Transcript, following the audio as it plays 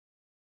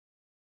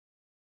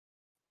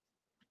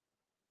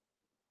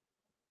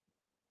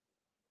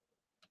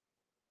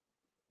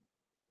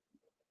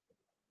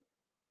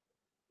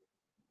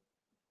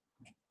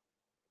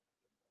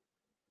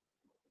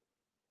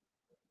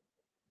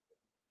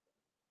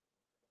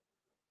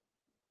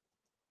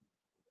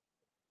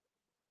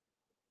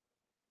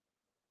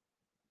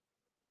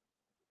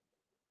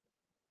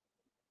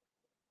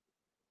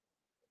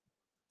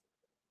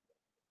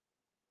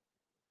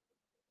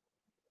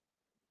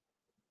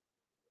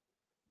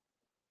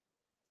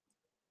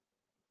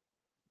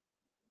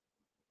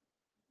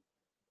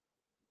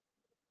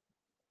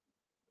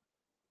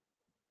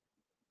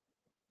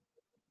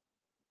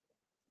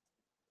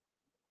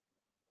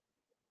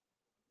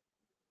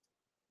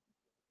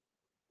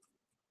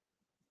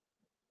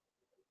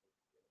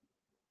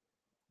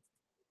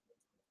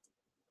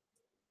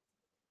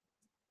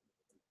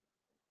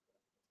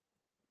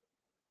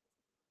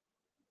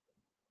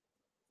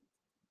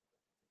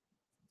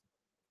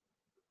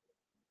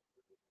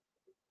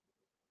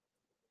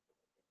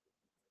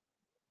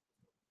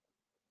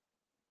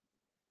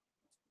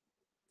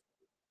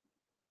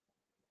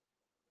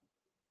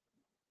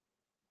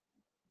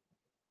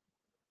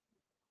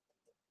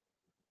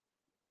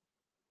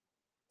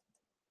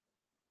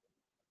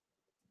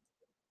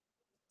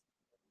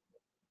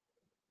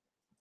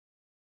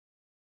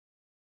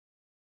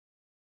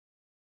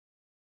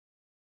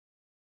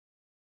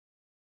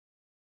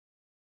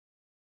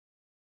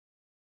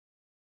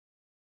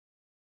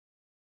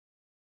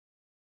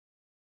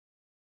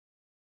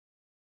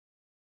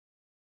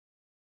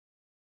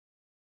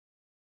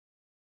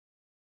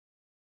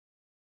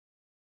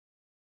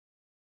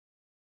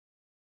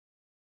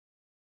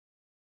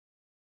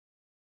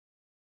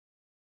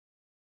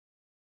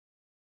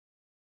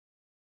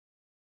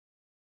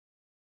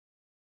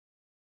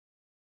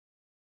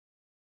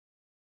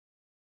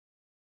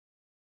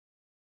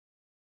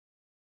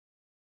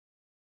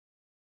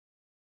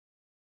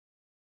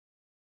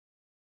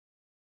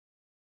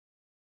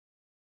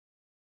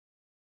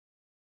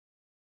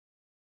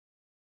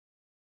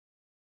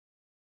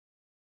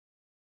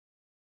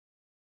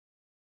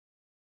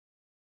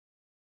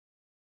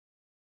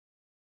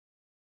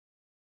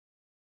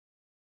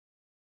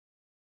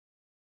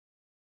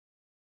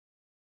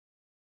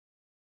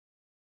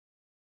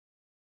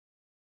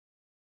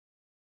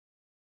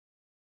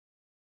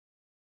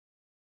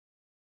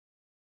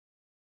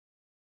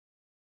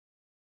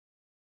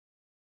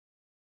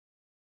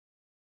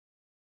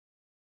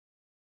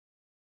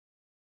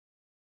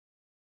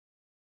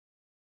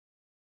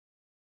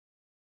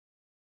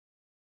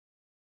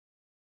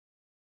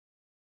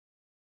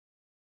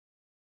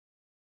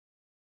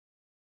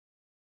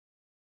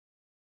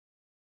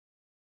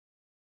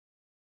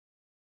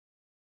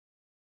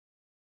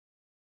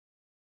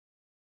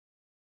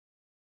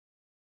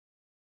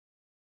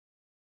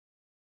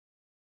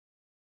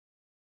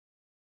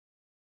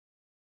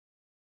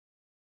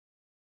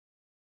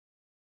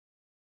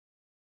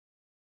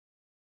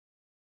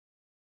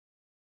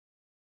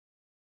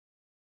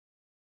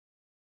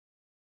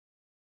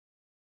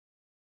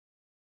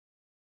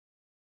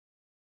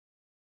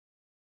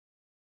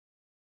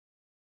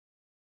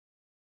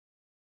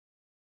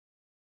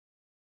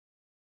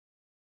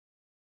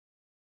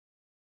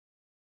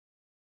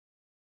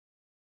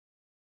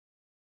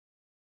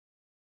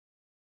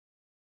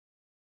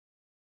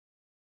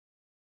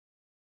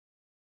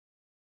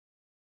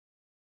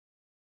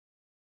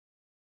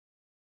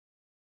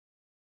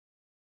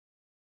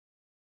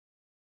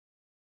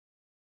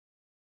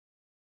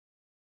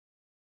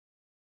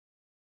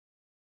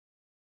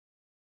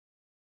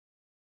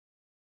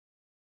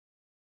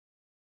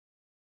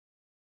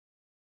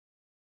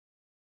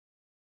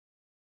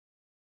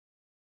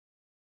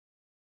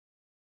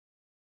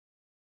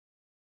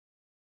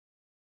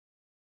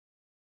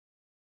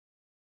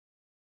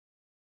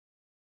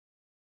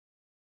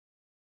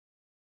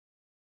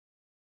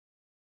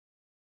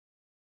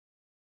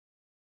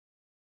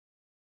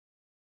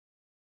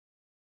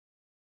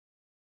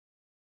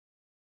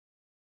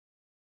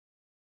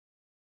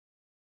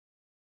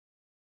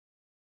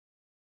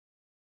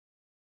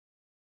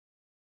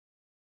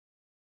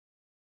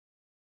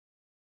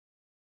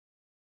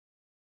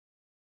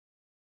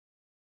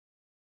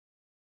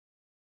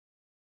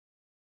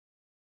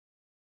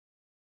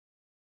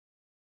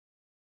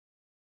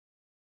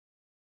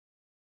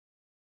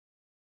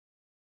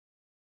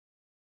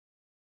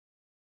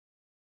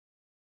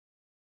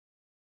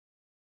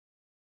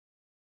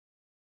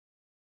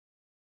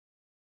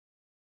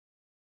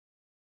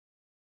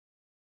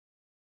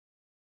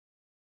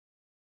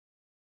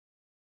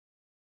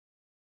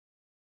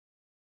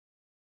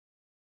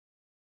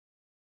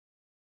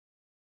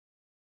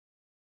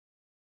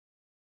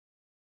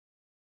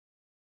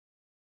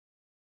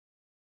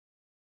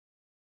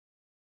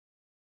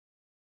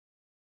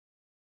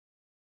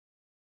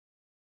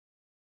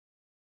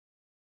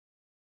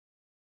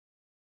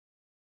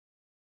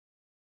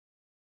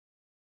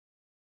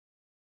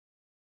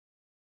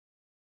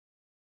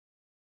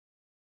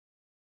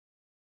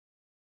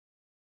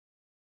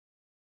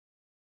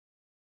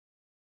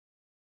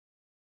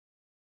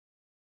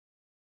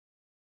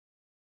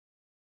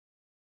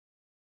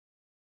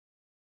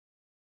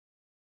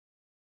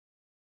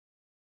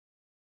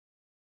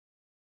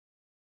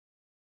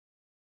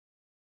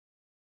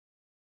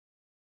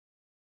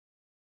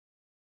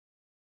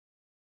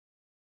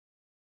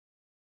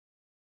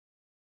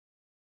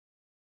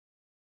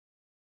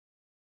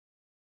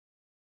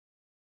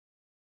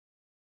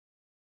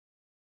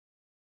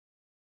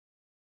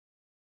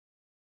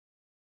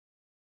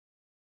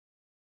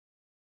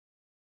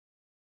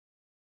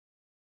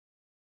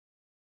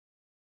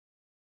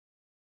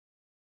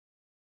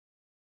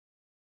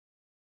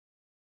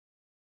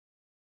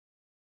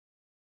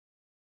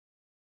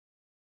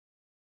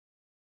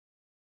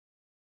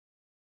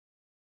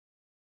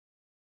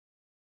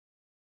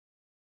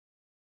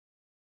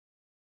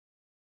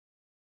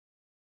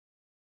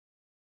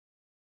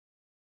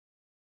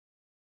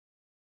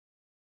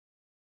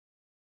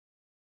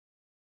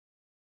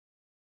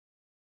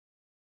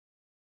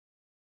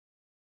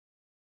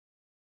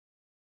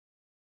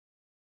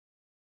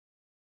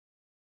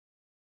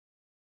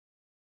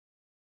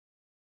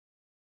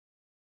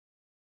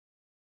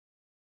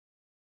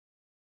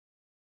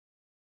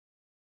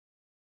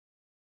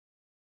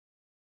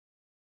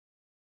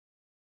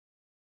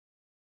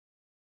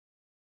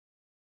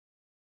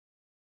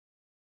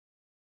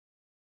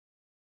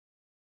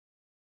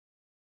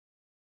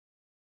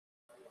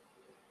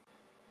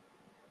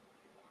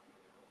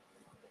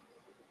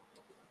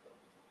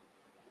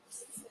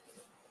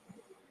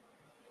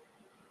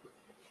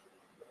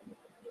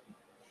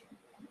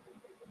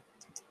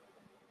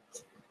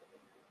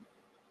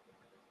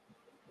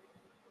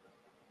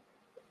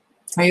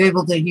Are you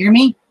able to hear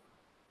me?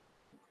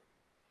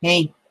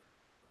 Hey,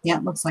 yeah,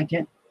 it looks like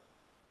it.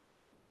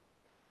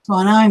 So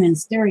now I'm in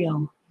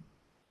stereo.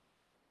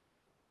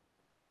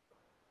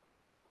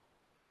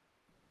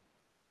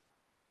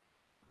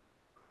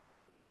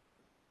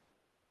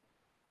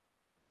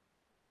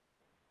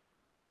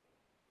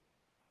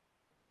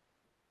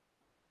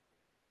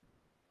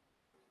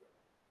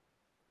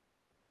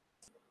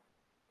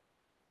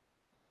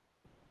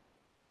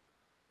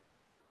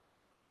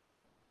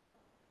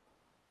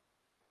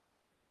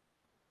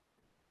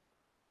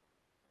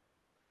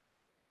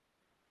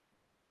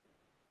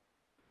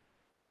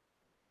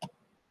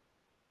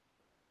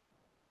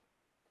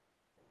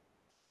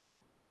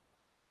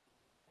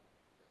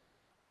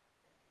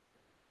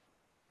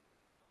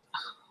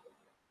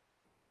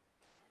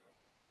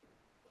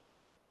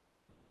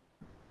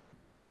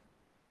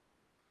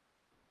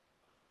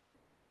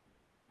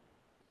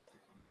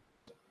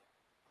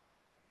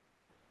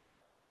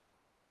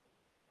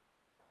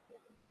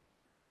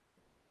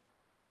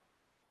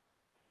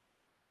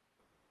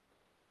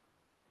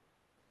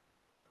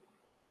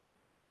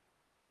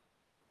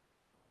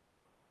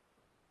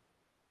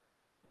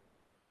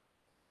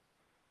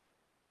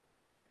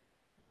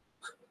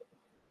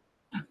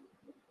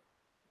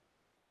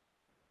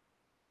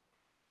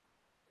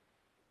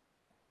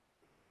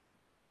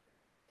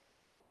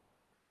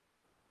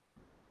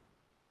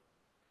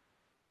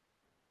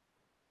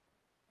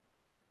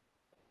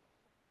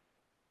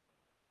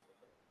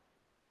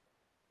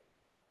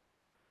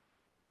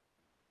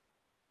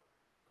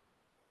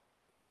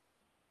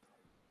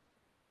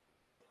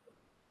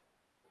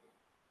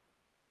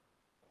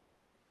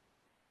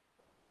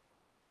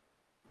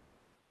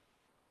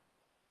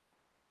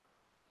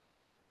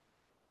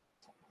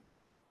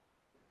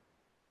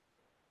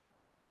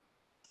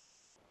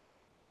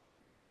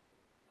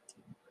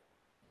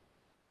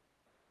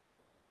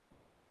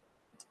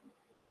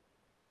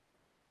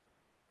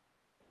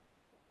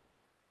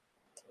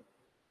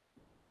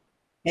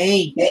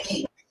 Hey.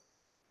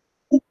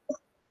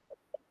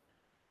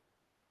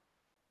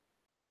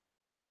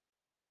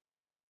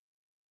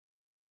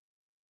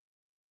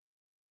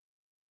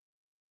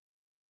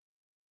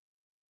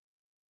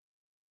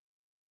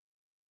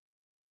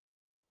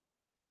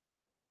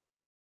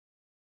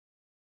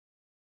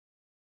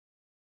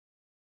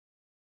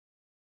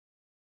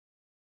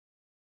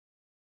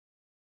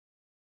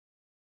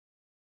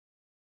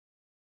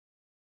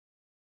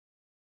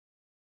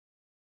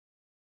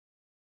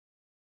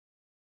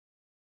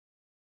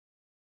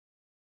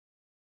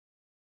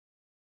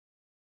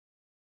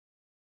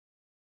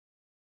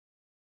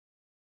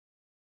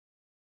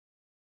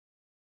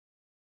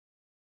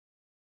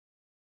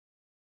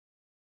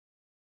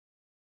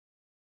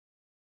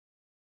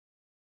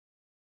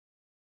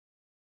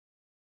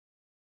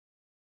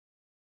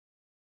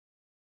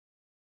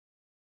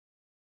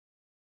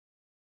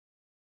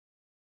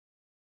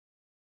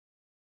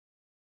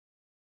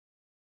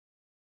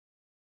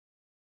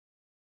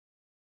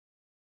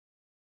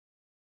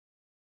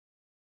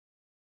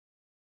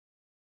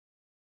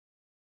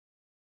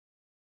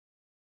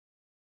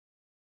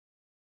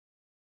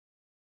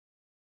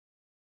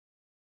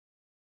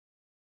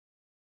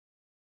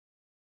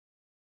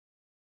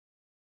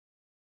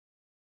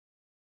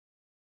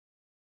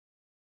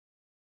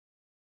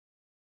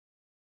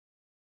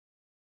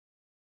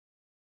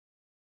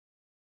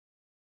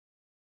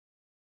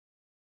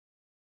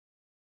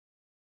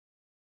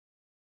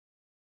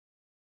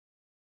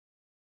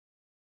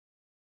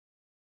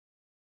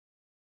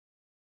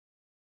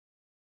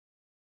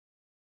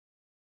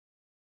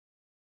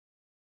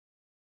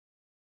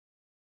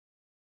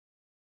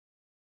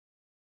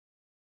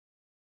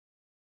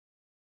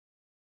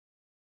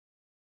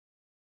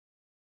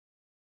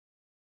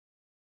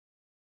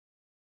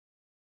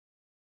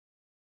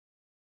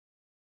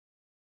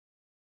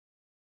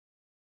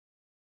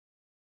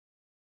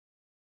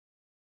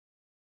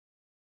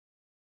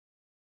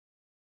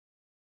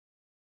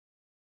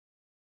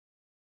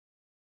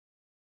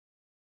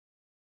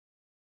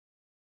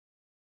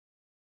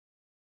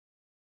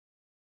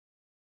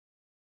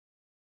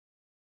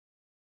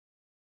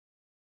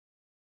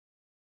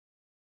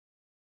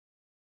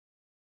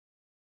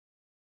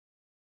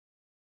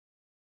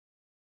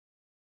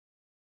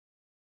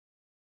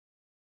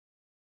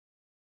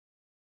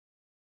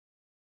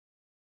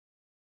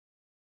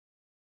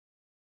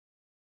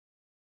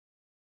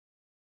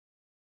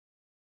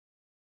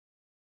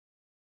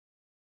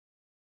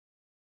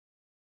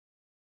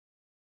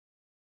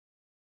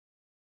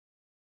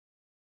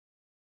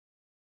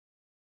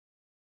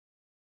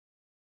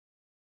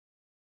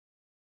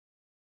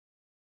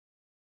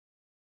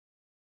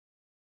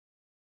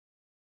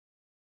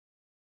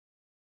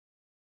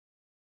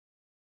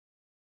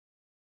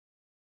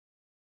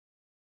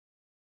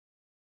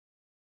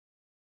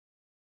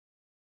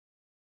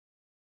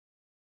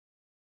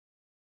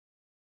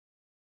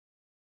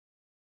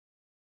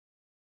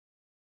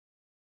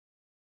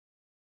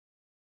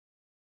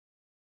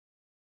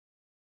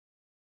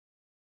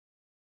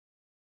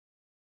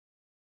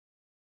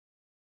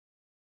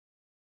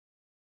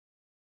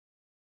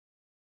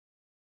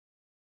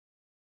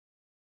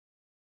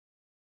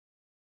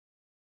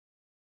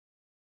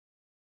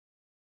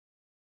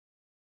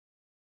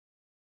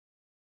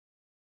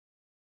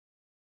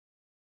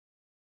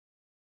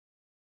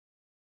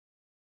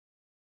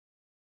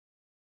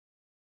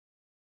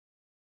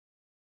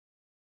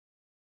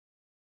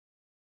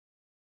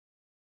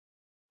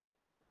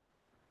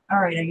 All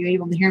right, are you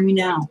able to hear me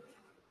now?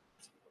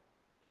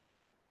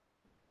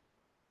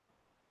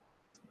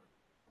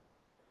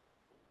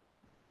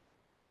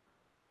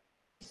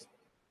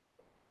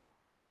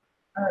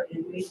 All right, are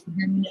you able to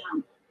hear me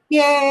now?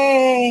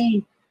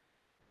 Yay!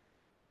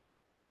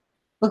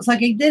 Looks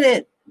like I did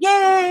it. Yay!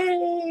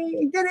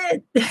 I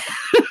did it.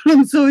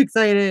 I'm so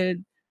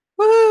excited.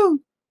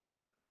 Woo!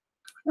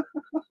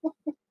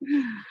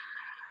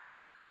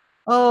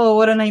 Oh,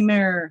 what a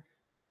nightmare.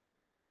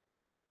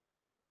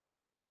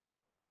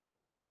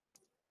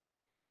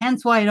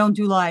 Hence why I don't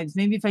do lives.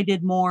 Maybe if I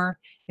did more,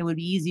 it would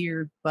be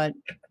easier, but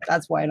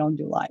that's why I don't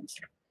do lives,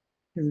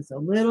 because it's a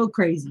little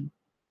crazy.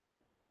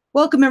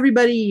 Welcome,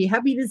 everybody.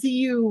 Happy to see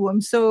you. I'm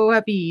so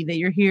happy that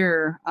you're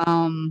here.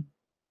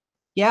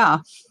 Yeah.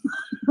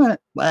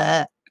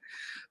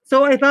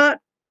 So I thought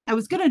I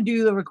was going to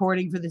do the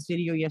recording for this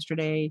video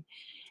yesterday.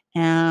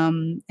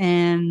 And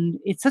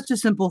it's such a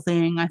simple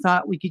thing. I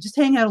thought we could just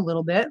hang out a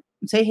little bit,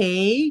 say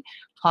hey,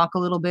 talk a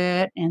little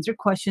bit, answer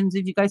questions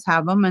if you guys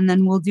have them, and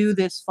then we'll do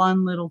this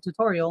fun little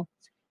tutorial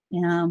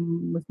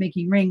with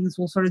making rings.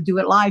 We'll sort of do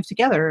it live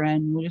together,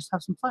 and we'll just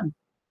have some fun.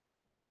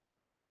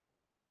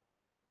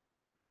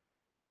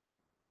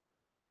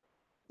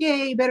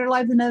 Yay, better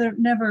live than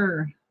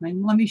never.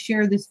 Let me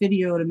share this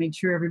video to make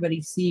sure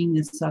everybody's seeing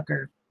this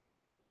sucker.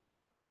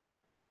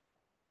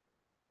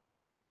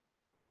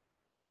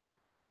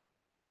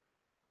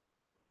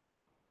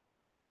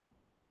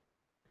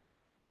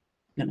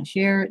 I'm gonna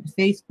share it to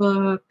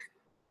Facebook.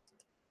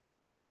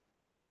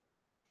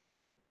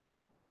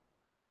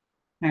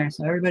 All right,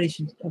 so everybody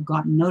should have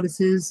gotten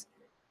notices.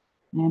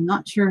 I'm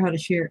not sure how to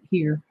share it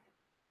here.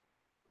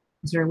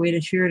 Is there a way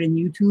to share it in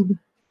YouTube?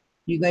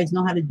 You guys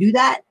know how to do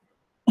that?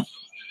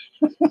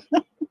 I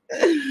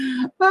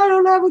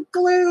don't have a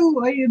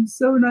clue. I am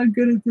so not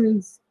good at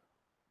this.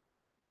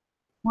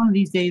 One of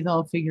these days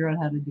I'll figure out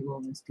how to do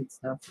all this good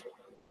stuff.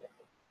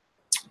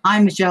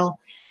 Hi, Michelle.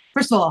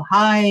 First of all,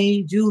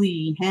 hi,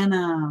 Julie,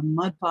 Hannah,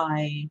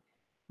 Mudpie,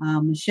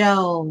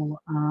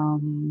 Michelle. I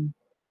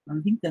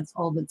think that's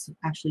all that's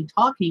actually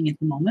talking at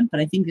the moment,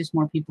 but I think there's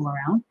more people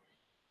around.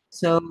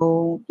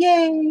 So,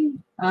 yay.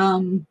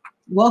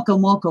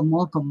 Welcome, welcome,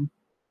 welcome.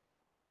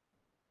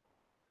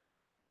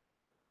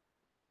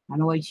 How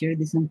do I share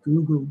this on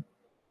Google?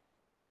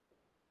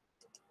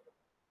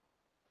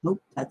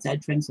 Nope, that's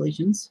ad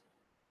translations.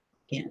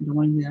 Don't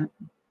want to do that.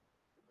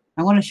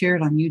 I want to share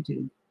it on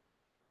YouTube.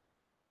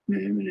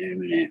 There's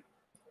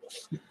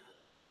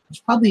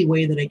probably a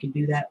way that I can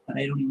do that, but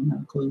I don't even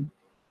have a clue.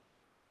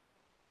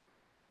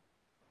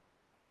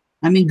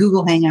 I'm in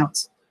Google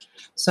Hangouts.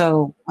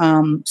 So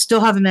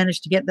still haven't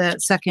managed to get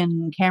that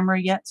second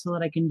camera yet so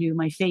that I can do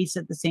my face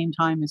at the same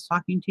time as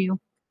talking to you.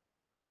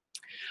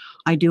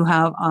 I do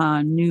have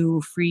a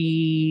new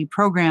free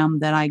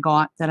program that I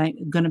got that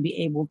I'm going to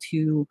be able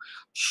to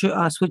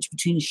switch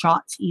between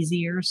shots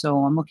easier.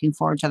 So I'm looking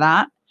forward to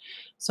that.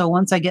 So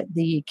once I get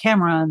the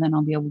camera, then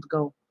I'll be able to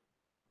go.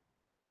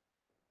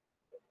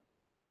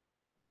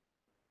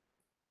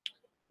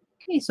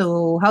 Okay,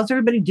 so how's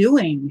everybody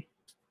doing?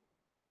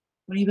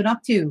 What have you been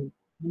up to?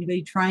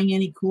 Anybody trying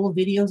any cool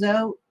videos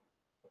out?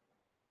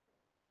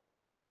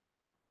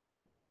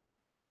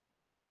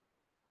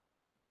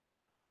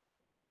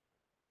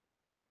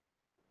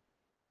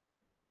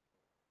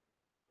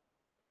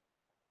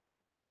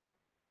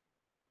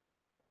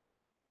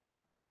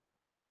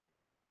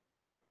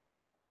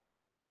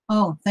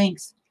 Oh,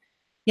 thanks.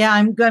 Yeah,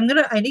 I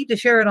need to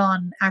share it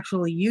on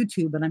actually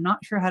YouTube, and I'm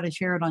not sure how to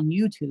share it on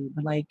YouTube.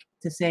 Like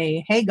to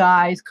say, hey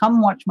guys,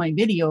 come watch my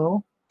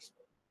video.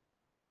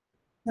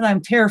 And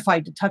I'm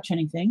terrified to touch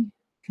anything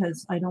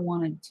because I don't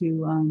want it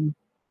to,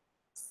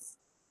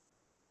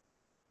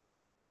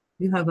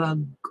 you have a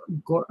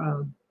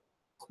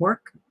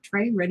cork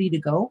tray ready to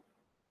go.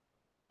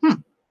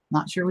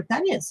 Not sure what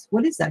that is.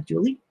 What is that,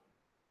 Julie?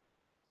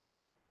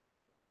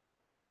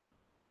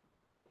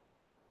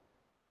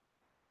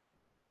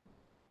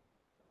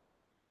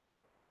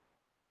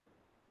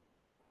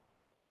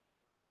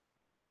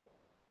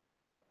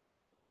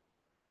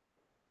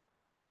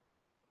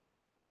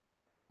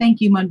 Thank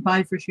you,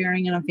 Mudpie, for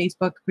sharing it on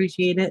Facebook.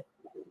 Appreciate it.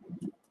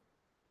 If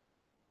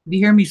you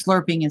hear me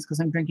slurping, it's because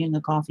I'm drinking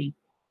the coffee.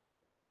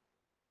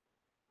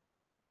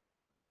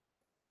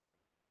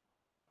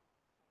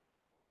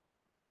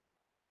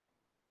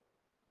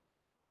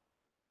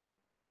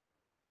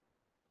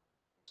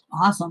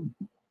 Awesome.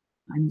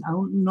 I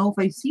don't know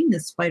if I've seen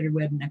this spider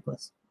web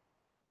necklace.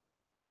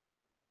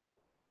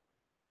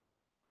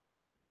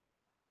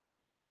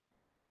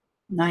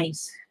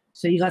 Nice.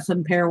 So you got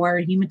some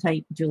ParaWire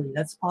hematite, Julie.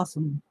 That's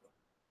awesome.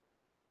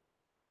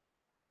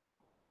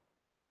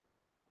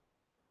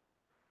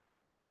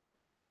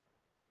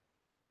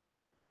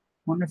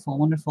 Wonderful,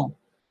 wonderful.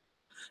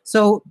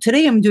 So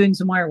today I'm doing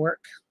some wire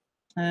work.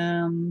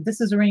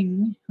 This is a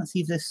ring. Let's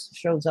see if this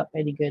shows up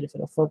any good, if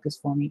it'll focus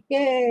for me.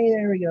 Yay,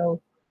 there we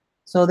go.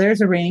 So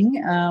there's a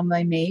ring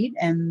I made,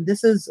 and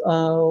this is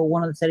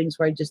one of the settings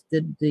where I just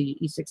did the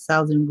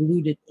E6000,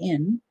 glued it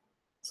in.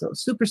 So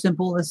super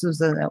simple. This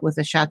is with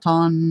a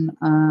chaton,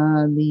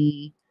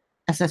 the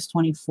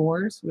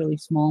SS24s, really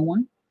small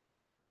one.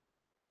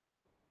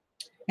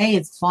 Hey,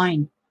 it's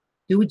fine.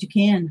 Do what you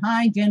can.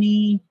 Hi,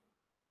 Jenny.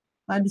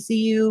 Glad to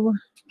see you.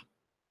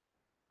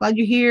 Glad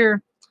you're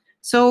here.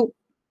 So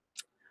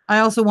I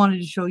also wanted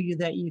to show you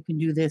that you can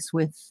do this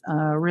with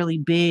a really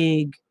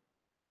big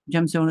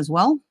gemstone as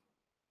well.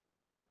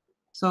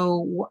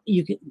 So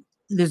you can,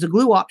 there's a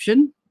glue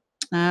option,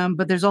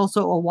 but there's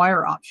also a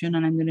wire option,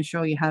 and I'm going to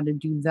show you how to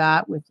do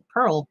that with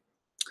pearl.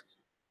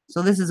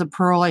 So this is a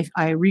pearl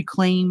I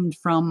reclaimed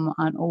from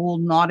an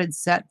old knotted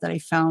set that I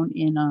found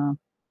in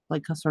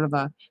like a sort of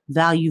a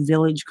Value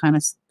Village kind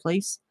of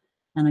place.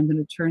 And I'm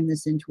going to turn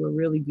this into a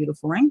really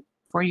beautiful ring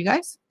for you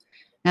guys.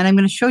 And I'm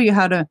going to show you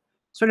how to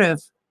sort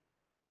of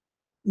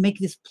make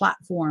this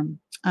platform.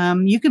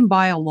 You can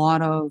buy a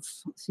lot of,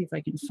 let's see if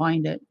I can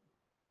find it.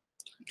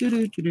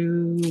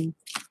 You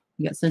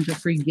got sent a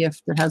free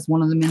gift that has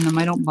one of them in them.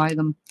 I don't buy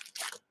them.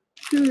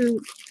 So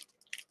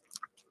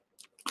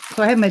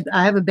I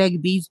have a bag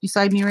of beads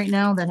beside me right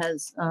now that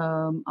has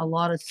a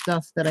lot of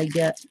stuff that I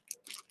get.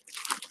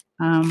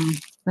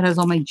 That has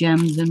all my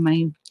gems and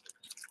my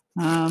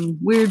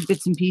weird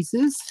bits and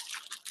pieces.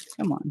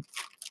 Come on.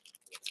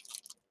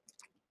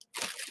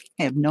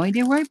 I have no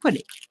idea where I put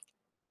it.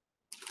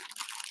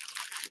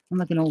 I'm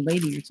like an old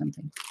lady or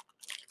something.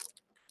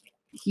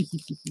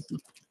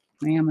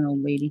 I am an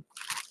old lady.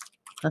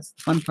 That's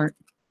the fun part.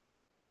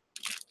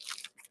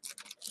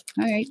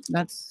 All right,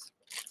 that's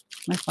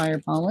my fire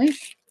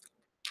polish.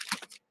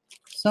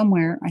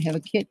 Somewhere I have a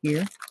kit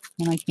here,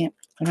 and I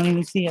don't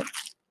even see it.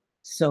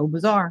 So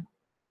bizarre.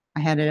 I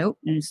had it out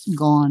and it's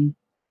gone.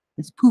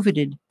 It's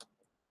poofited.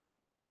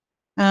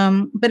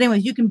 But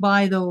anyways, you can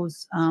buy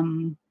those.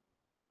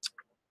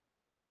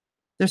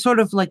 They're sort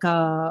of like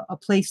a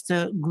place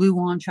to glue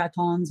on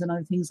chatons and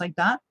other things like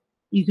that.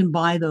 You can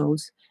buy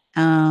those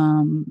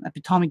at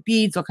Atomic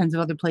Beads, all kinds of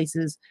other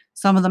places.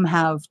 Some of them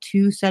have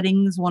two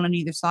settings, one on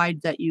either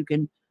side, that you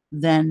can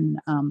then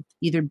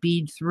either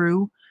bead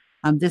through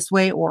this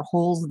way or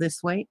holes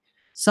this way.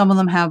 Some of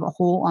them have a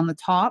hole on the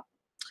top,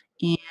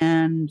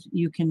 and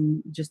you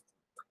can just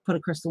put a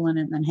crystal in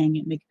it and then hang it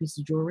and make a piece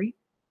of jewelry.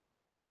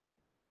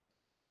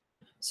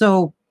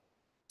 So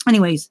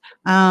anyways,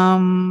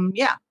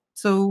 yeah.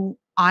 So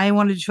I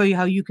wanted to show you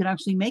how you can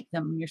actually make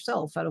them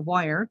yourself out of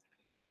wire.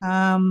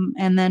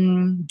 And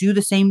then do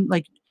the same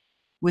like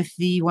with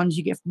the ones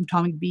you get from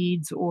Atomic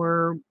Beads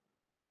or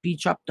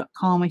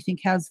beadshop.com, I think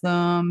has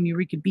them.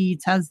 Eureka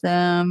Beads has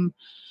them.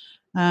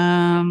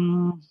 A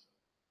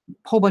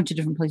whole bunch of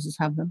different places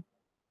have them.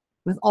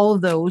 With all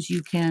of those,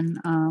 you can,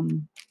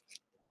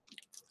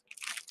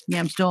 yeah,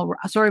 I'm still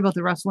sorry about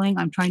the rustling.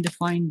 I'm trying to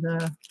find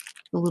the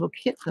little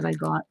kit that I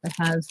got that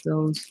has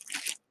those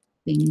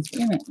things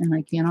in it, and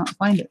I cannot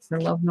find it for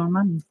love nor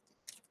money,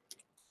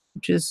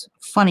 which is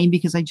funny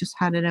because I just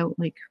had it out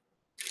like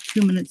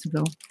 2 minutes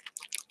ago.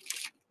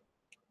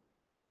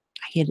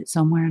 I hid it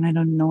somewhere and I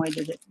don't know I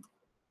did it.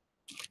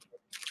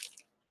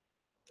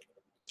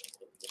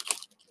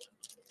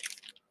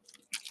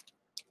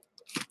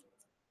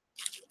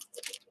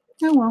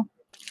 Oh well,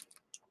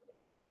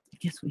 I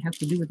guess we have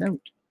to do without.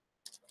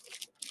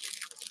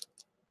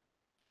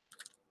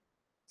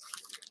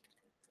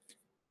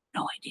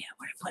 No idea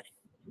where to put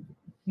it.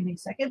 Give me a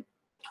second.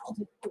 I'll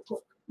take a quick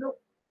look.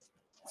 Nope.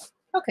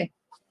 Okay.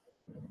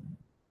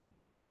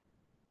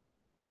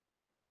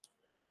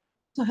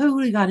 So who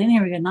we got in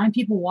here? We got 9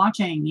 people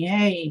watching.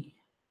 Yay.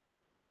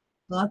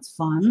 So that's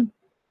fun.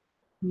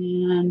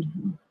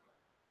 And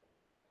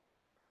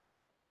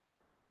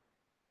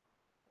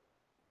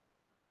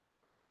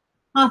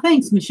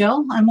thanks,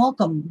 Michelle. I'm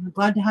welcome. I'm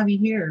glad to have you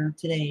here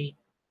today.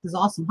 This is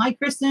awesome. Hi,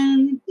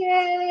 Kristen.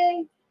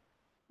 Yay.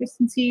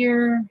 Kristen's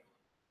here.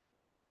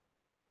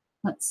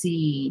 Let's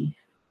see.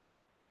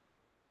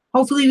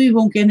 Hopefully we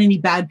won't get any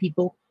bad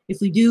people. If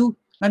we do,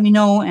 let me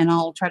know and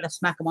I'll try to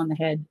smack them on the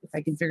head if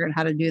I can figure out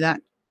how to do that.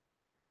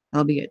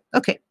 That'll be good.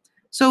 Okay.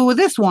 So with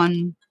this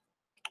one,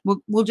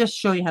 we'll just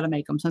show you how to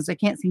make them since I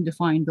can't seem to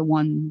find the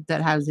one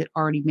that has it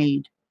already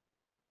made,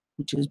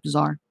 which is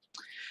bizarre.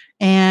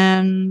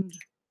 And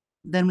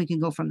then we can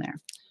go from there.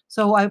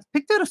 So I've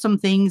picked out some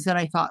things that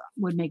I thought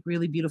would make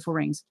really beautiful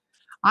rings.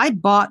 I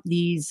bought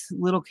these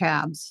little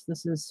cabs.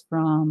 This is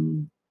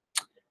from,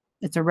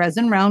 it's a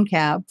resin round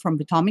cab from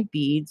Atomic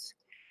Beads.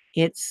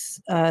 It's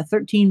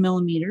 13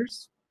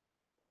 millimeters.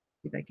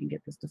 See if I can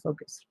get this to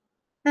focus.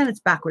 And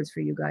it's backwards for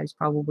you guys,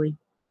 probably.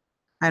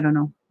 I don't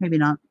know, maybe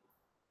not.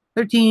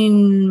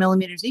 13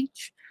 millimeters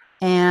each,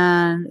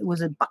 and it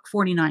was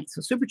 $1.49,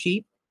 so super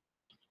cheap.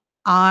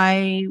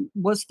 I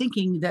was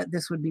thinking that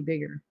this would be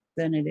bigger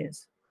than it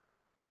is,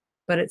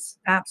 but it's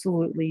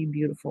absolutely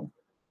beautiful.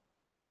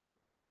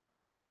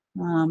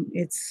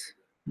 It's,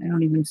 I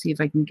don't even see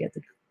if I can get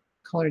the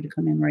color to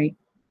come in right.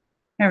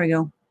 There we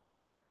go.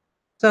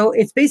 So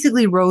it's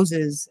basically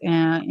roses,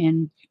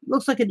 and it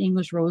looks like an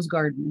English rose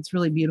garden. It's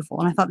really beautiful,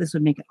 and I thought this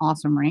would make an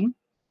awesome ring.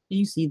 Can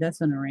you see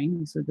that's in a ring?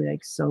 This would be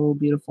like so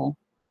beautiful.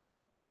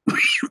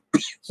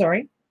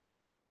 Sorry.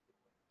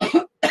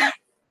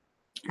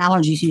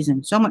 Allergy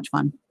season, so much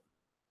fun.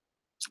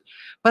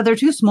 But they're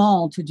too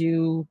small to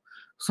do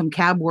some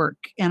cab work,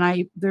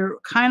 and they're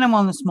kind of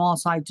on the small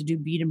side to do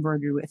bead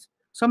embroidery with.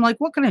 So I'm like,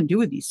 what can I do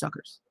with these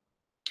suckers?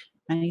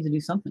 I need to do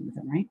something with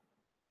them, right?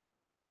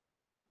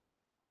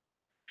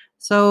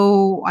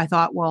 So I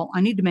thought, well,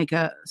 I need to make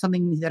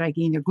something that I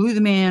can either glue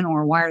them in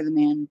or wire them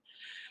in.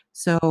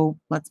 So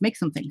let's make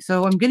something.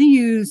 So I'm going to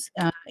use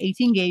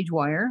 18 gauge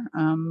wire.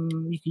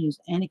 You can use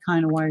any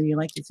kind of wire you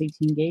like. It's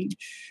 18 gauge.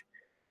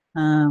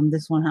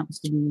 This one happens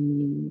to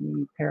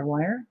be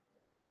ParaWire.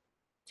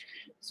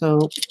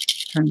 So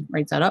turn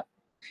right side up.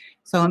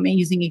 So I'm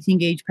using 18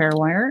 gauge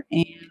ParaWire,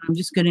 and I'm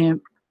just going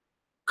to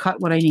cut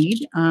what I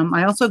need.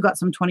 I also got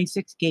some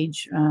 26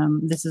 gauge.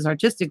 This is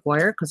artistic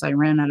wire because I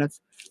ran out of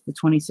the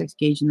 26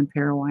 gauge in the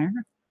ParaWire.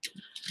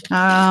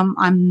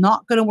 I'm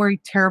not going to worry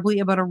terribly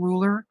about a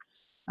ruler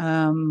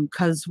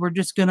because we're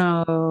just going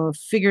to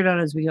figure it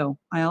out as we go.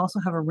 I also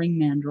have a ring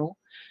mandrel.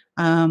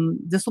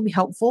 This will be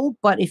helpful,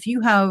 but if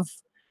you have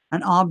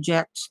an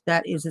object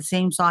that is the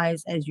same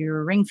size as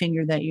your ring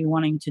finger that you're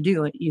wanting to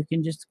do it, you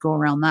can just go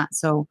around that.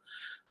 So,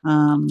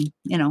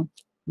 you know,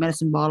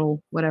 medicine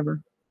bottle,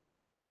 whatever,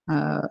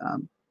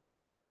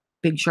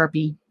 big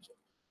Sharpie.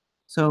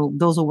 So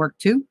those will work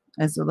too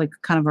as like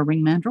kind of a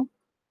ring mandrel.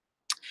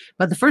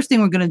 But the first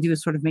thing we're going to do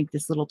is sort of make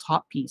this little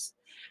top piece.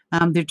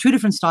 There are two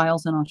different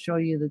styles, and I'll show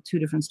you the two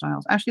different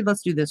styles. Actually,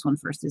 let's do this one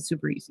first. It's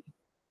super easy.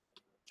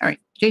 All right,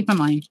 change my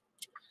mind.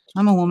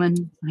 I'm a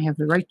woman. I have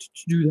the right to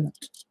do that.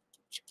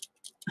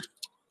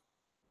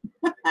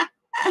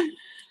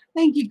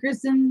 Thank you,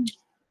 Kristen.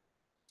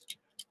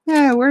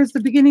 Yeah, where's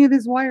the beginning of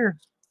this wire?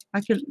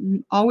 I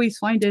can always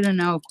find it, and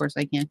now, of course,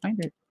 I can't find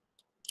it.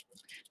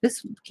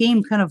 This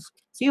came kind of,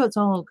 see how it's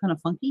all kind of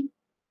funky?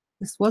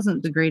 This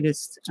wasn't the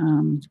greatest.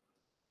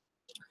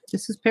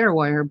 This is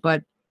ParaWire,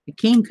 but it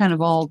came kind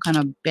of all kind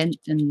of bent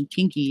and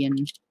kinky,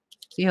 and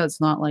see how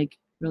it's not like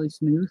really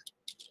smooth?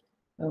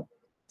 So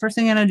first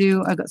thing I'm gonna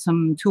do, I got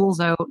some tools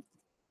out.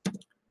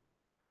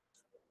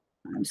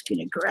 I'm just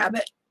gonna grab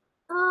it.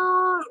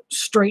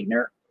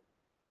 Straightener.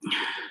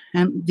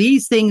 And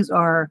these things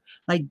are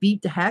like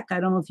beat to heck. I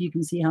don't know if you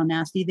can see how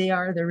nasty they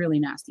are. They're really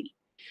nasty.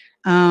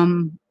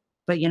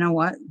 But you know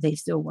what? They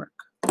still work.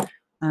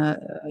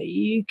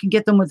 You can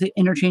get them with the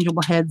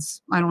interchangeable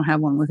heads. I don't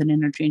have one with an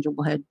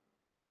interchangeable head.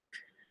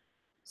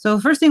 So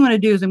the first thing I'm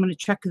going to do is I'm going to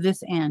check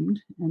this end.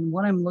 And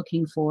what I'm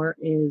looking for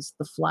is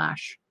the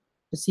flash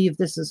to see if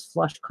this is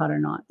flush cut or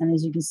not. And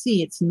as you can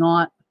see, it's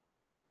not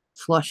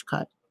flush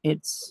cut.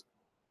 It's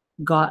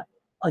got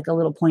like a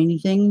little pointy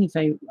thing. If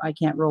I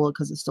can't roll it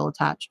because it's still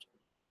attached.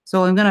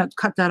 So I'm going to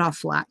cut that off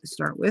flat to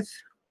start with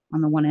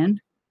on the one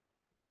end.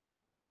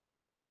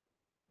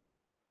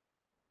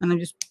 And I'm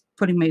just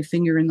putting my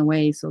finger in the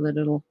way so that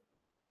it'll,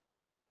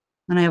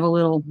 and I have a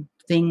little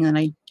thing that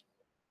I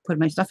put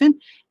my stuff in,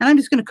 and I'm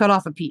just going to cut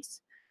off a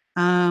piece.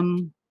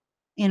 You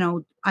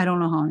know, I don't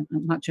know how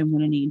much I'm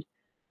going to need.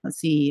 Let's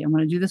see. I'm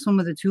going to do this one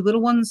with the two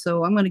little ones.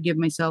 So I'm going to give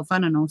myself, I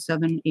don't know,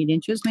 7, 8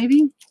 inches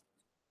maybe.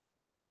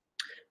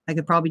 I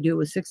could probably do it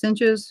with 6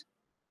 inches.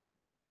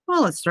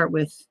 Well, let's start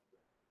with,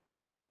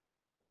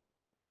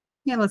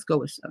 yeah, let's go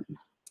with 7.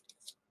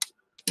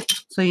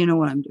 So you know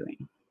what I'm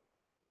doing.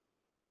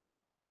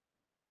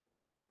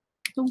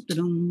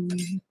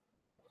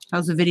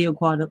 How's the video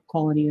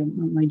quality?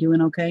 Am I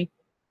doing okay?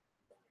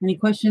 Any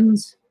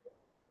questions?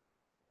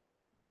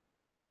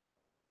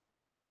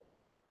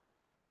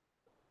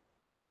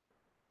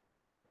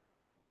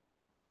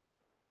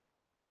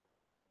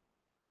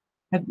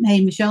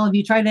 Hey, Michelle, have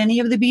you tried any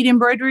of the bead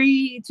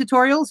embroidery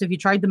tutorials? Have you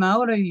tried them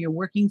out? Are you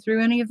working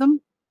through any of them?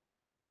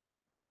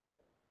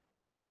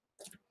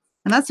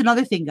 And that's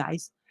another thing,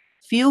 guys.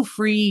 Feel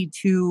free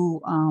to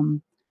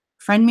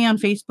friend me on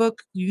Facebook.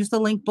 Use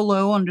the link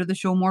below under the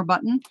Show More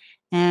button.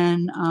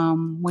 And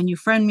when you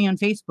friend me on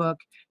Facebook,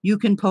 you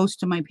can post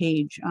to my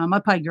page. My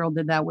pie girl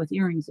did that with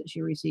earrings that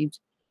she received,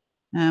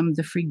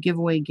 the free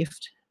giveaway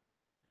gift.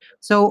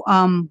 So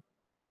I'm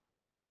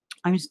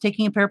just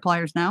taking a pair of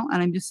pliers now,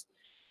 and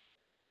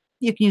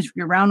you can use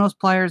your round nose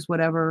pliers,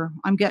 whatever.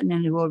 I'm getting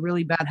into a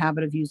really bad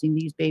habit of using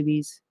these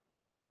babies.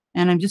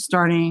 And I'm just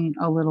starting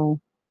a little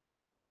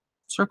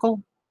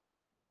circle.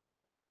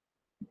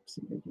 Let's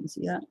see if I can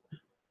see that.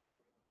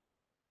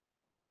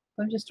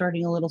 I'm just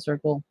starting a little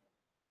circle.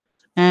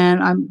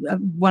 And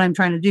what I'm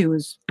trying to do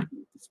is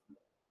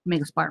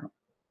make a spiral.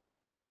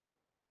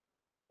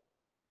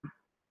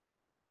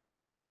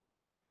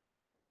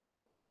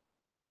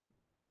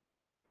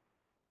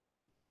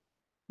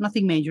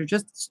 Nothing major,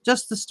 just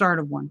the start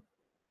of one.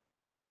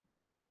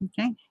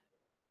 Okay.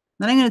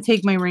 Then I'm going to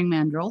take my ring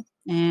mandrel,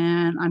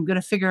 and I'm going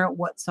to figure out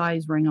what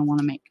size ring I want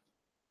to make.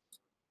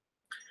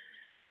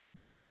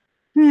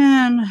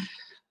 And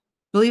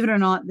believe it or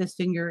not, this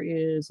finger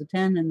is a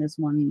 10, and this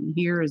one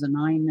here is a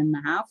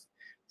 9.5.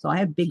 So I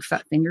have big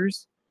fat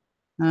fingers.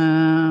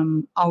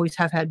 Always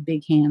have had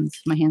big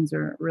hands. My hands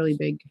are really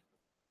big.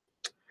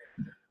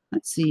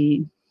 Let's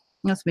see.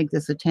 Let's make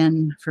this a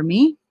 10 for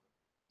me.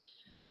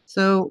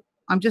 So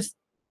I'm just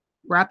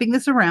wrapping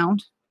this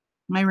around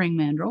my ring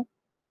mandrel.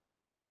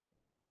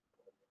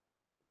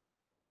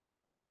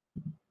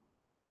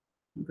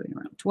 I'm going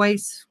around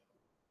twice.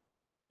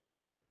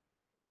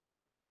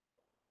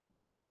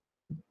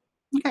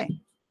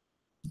 Okay.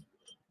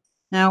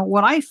 Now,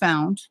 what I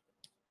found,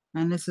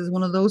 and this is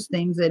one of those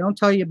things they don't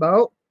tell you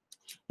about,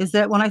 is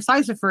that when I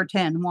size it for a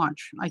 10,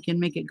 watch, I can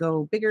make it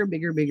go bigger,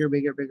 bigger, bigger,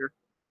 bigger, bigger.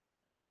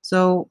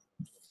 So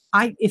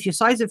if you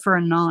size it for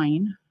a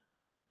 9,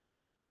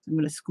 I'm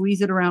going to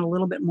squeeze it around a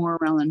little bit more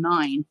around the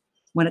 9.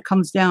 When it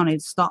comes down,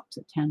 it stops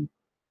at 10.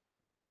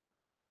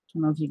 I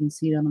don't know if you can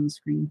see that on the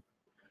screen.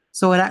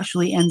 So it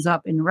actually ends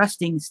up in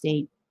resting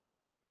state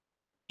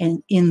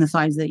and in the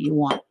size that you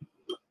want.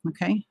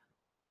 Okay.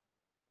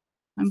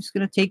 I'm just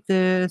going to take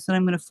this and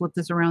I'm going to flip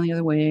this around the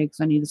other way because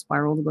I need the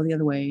spiral to go the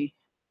other way.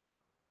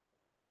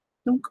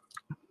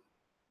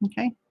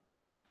 Okay.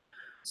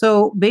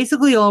 So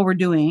basically all we're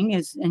doing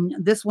is, and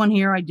this one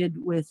here I did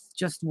with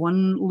just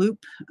one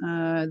loop.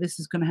 This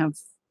is going to have,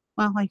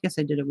 well, I guess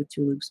I did it with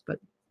 2 loops, but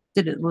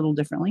did it a little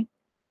differently.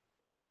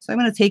 So I'm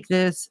going to take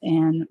this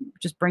and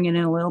just bring it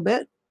in a little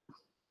bit.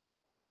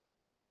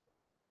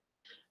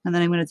 And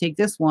then I'm going to take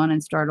this one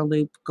and start a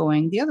loop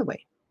going the other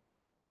way.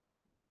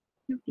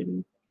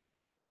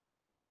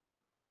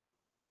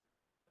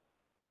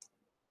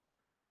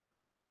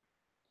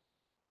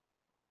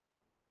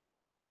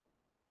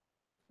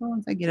 So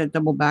once I get it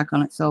double back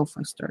on itself,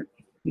 I start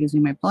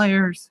using my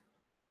pliers.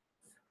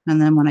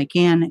 And then when I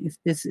can, if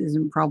this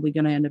isn't probably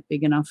going to end up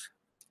big enough,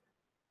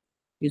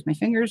 use my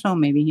fingers. Oh,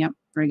 maybe. Yep.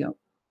 There we go.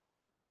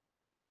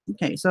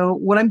 Okay. So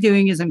what I'm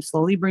doing is I'm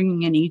slowly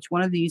bringing in each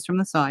one of these from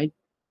the side.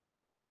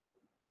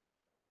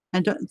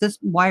 And this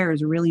wire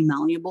is really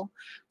malleable.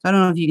 So I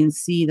don't know if you can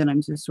see that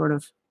I'm just sort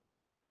of.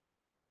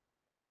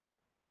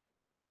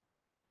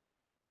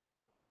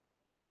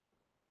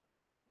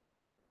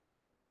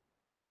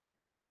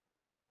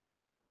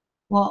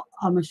 Well,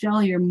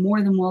 Michelle, you're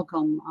more than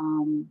welcome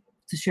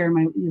to share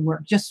your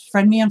work. Just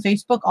friend me on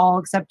Facebook. I'll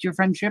accept your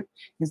friendship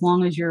as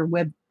long as your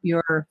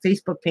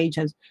Facebook page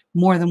has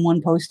more than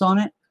one post on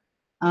it,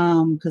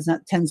 because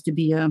that tends to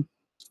be a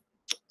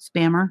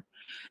spammer.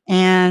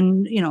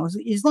 And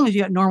as long as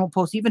you got normal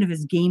posts, even if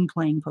it's game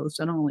playing posts,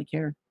 I don't really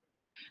care.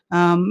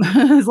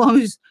 As long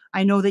as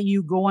I know that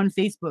you go on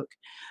Facebook,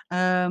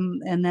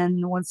 and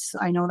then once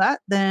I know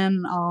that,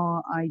 then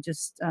I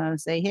just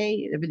say,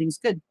 hey, everything's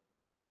good.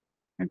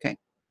 Okay.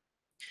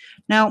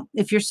 Now,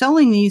 if you're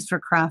selling these for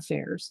craft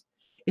fairs,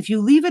 if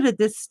you leave it at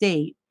this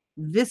state,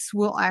 this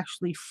will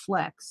actually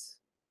flex.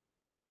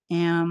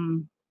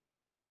 And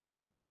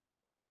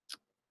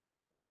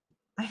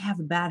I have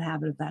a bad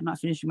habit of that, not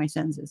finishing my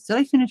sentences. Did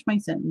I finish my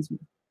sentence,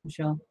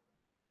 Michelle?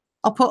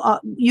 I'll put.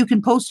 You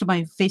can post to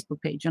my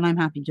Facebook page, and I'm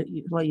happy to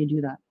let you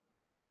do that.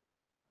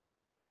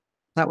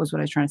 That was what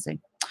I was trying to say.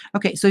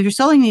 Okay, so if you're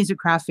selling these at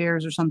craft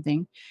fairs or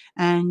something,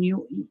 and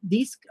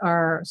these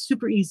are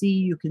super easy.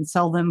 You can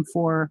sell them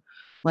for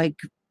like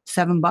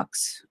 $7.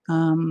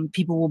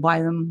 People will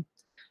buy them.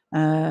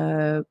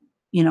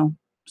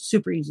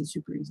 Super easy,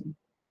 super easy.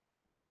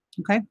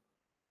 Okay.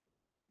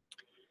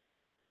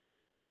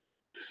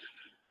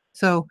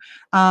 So,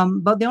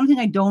 but the only thing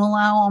I don't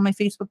allow on my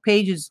Facebook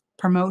page is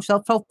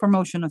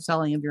self-promotion of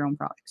selling of your own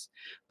products.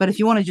 But if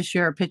you want to just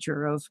share a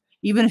picture of,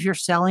 even if you're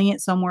selling it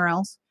somewhere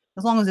else,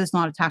 as long as it's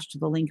not attached to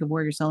the link of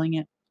where you're selling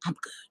it, I'm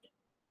good.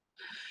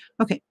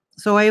 Okay.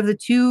 So I have the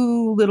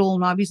 2 little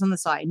knobbies on the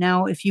side.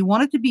 Now, if you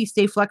want it to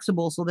stay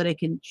flexible so that it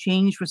can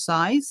change for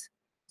size,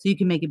 so you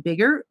can make it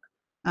bigger.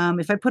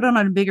 If I put it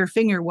on a bigger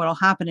finger, what will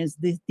happen is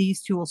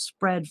these 2 will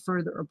spread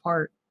further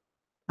apart.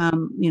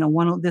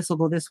 This will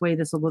go this way,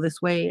 this will go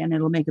this way, and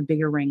it'll make a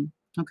bigger ring.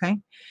 Okay.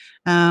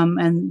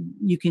 And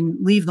you can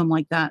leave them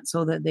like that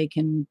so that they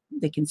can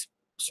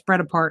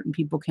spread apart and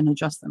people can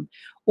adjust them,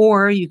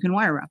 or you can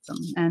wire wrap them.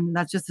 And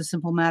that's just a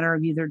simple matter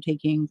of either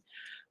taking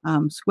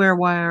square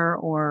wire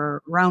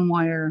or round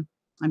wire.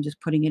 I'm just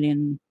putting it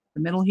in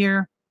the middle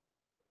here.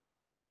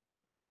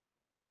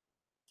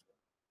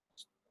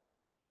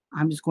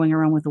 I'm just going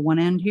around with the one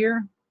end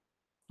here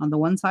on the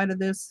one side of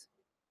this.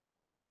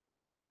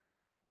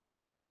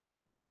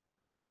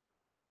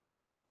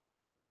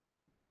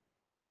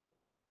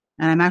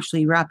 And I'm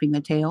actually wrapping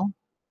the tail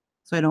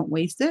so I don't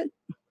waste it.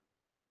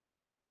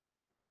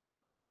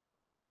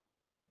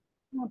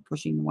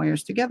 Pushing the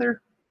wires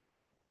together.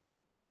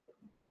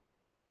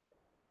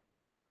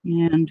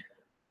 And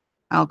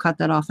I'll cut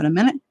that off in a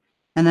minute.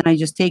 And then I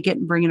just take it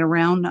and bring it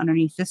around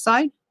underneath this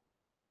side.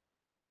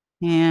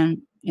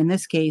 And in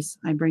this case,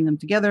 I bring them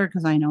together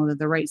because I know that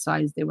the right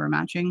size they were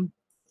matching.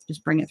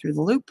 Just bring it through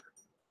the loop.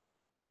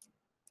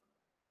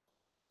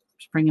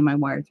 Just bringing my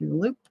wire through the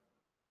loop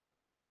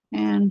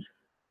and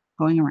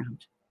going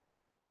around.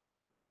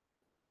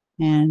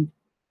 And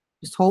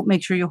just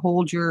make sure you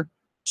hold your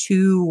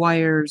 2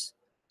 wires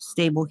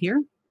stable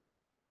here.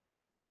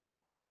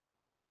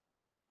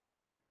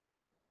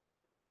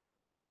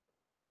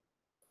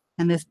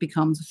 And this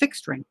becomes a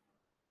fixed ring.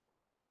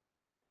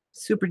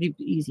 Super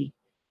easy.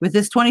 With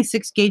this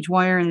 26 gauge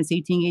wire and this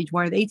 18 gauge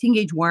wire, the 18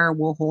 gauge wire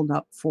will hold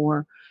up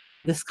for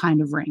this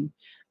kind of ring.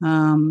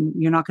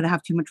 You're not going to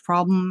have too much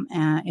problem.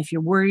 If you're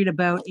worried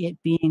about it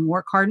being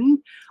work hardened,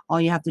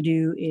 all you have to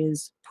do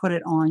is put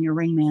it on your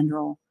ring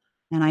mandrel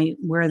and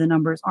where the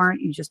numbers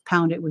aren't, you just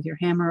pound it with your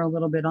hammer a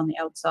little bit on the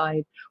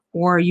outside,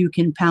 or you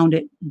can pound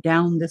it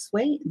down this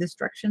way, this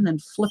direction, then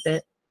flip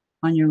it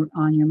on your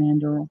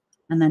mandrel,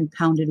 and then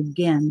pound it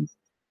again.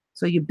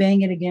 So you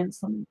bang it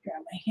against. Let me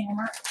grab my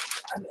hammer.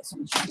 I've got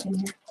some junk in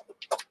here.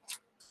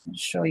 I'll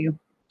show you.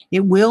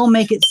 It will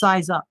make it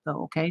size up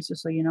though, okay?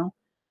 Just so you know.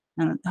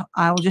 And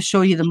I will just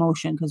show you the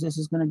motion because this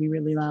is going to be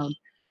really loud.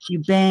 You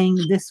bang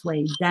this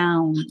way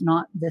down,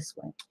 not this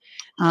way.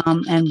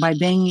 And by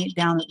banging it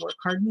down, it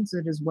hardens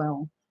it as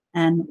well,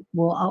 and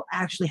will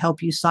actually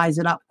help you size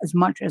it up as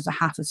much as a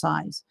half a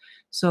size.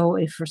 So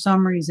if for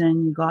some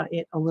reason you got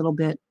it a little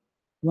bit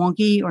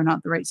wonky or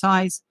not the right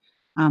size,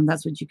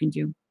 that's what you can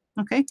do.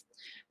 Okay,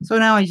 so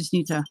now I just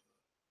need to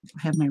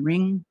have my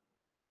ring.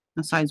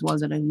 What size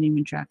was it? I didn't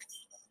even check.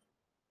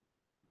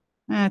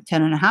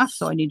 10.5,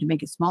 so I need to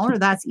make it smaller.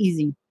 That's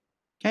easy.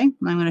 Okay,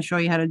 I'm going to show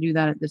you how to do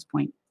that at this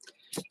point.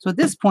 So at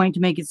this point, to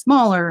make it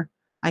smaller,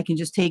 I can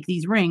just take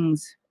these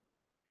rings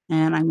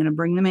and I'm going to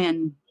bring them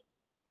in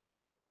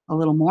a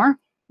little more,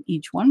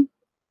 each one.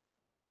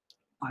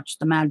 Watch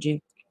the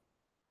magic.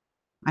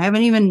 I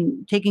haven't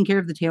even taken care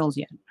of the tails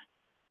yet.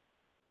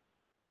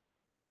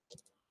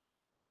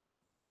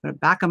 Put it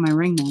back on my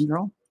ring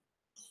mandrel,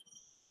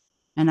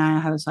 and I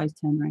have a size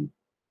 10 ring.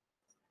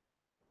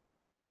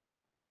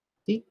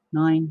 See,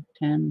 9,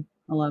 10,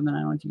 11. I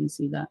don't know if you can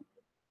see that.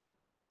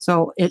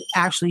 So it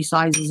actually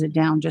sizes it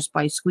down just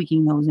by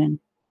squeaking those in.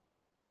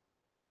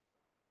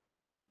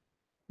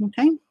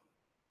 Okay,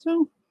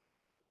 so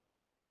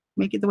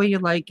make it the way you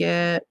like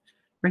it.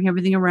 Bring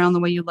everything around the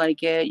way you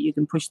like it. You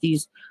can push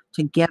these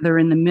together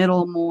in the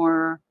middle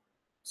more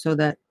so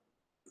that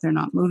they're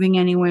not moving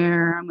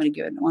anywhere. I'm going to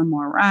give it one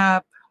more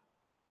wrap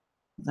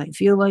as I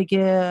feel like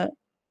it.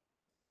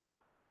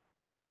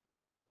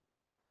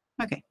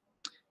 Okay,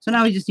 so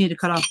now we just need to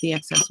cut off the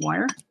excess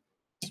wire.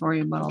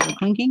 Sorry about all the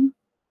clinking.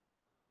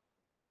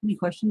 Any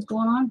questions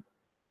going on?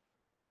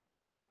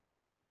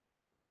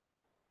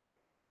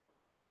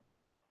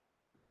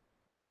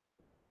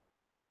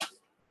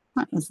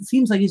 It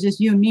seems like it's just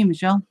you and me,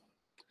 Michelle,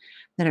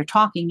 that are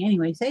talking.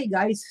 Anyways, hey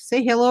guys,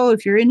 say hello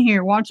if you're in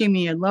here watching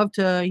me. I'd love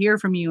to hear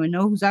from you and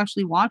know who's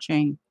actually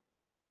watching.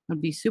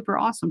 It'd be super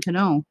awesome to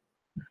know.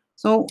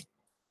 So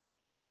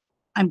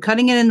I'm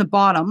cutting it in the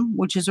bottom,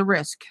 which is a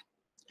risk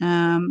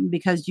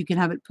because you can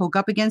have it poke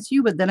up against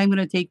you, but then I'm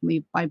going to take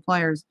my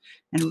pliers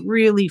and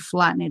really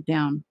flatten it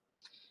down.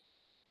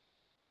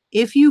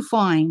 If you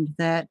find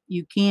that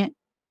you can't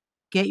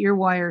get your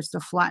wires to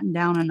flatten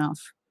down enough,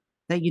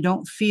 that you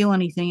don't feel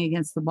anything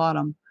against the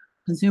bottom,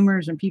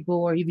 consumers and people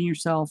or even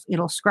yourself,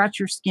 it'll scratch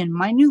your skin,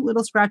 minute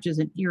little scratches,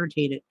 and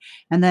irritate it.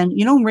 And then,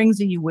 you know, rings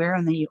that you wear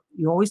and then you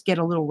always get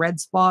a little red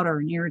spot or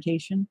an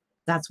irritation?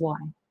 That's why.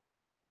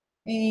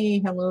 Hey,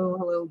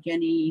 hello,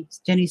 Jenny.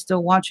 Is Jenny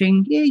still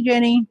watching? Yay,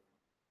 Jenny.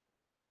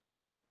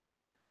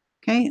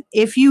 Okay,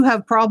 if you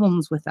have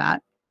problems with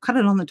that, cut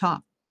it on the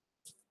top.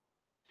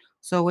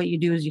 So what you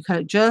do is you cut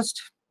it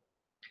just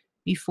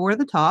before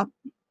the top,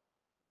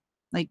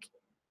 like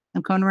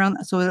I'm coming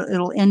around, so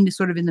it'll end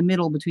sort of in the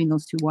middle between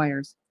those two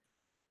wires.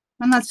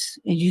 And that's,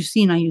 as you've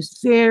seen, I used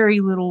very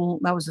little.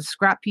 That was a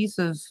scrap piece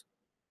of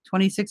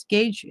 26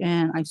 gauge,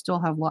 and I still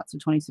have lots of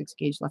 26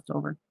 gauge left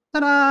over.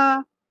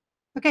 Ta-da!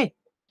 Okay,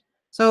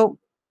 so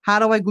how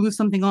do I glue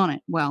something on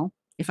it? Well,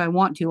 if I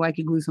want to, I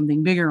could glue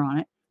something bigger on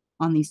it,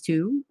 on these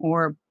two,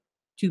 or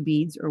 2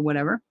 beads or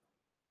whatever.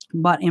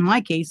 But in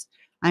my case,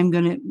 I'm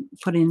going to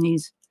put in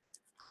these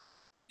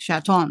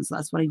chatons.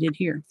 That's what I did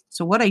here.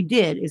 So what I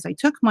did is I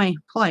took my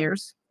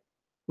pliers,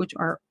 which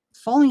are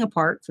falling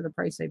apart for the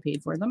price I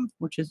paid for them,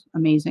 which is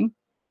amazing.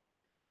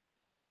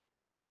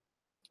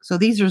 So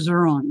these are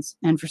Zurons,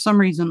 and for some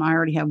reason I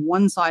already have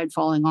one side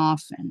falling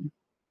off and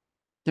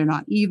they're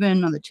not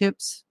even on the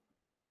tips.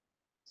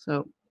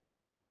 So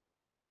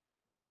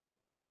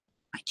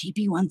my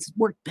TP ones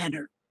work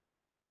better.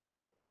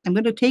 I'm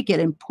going to take it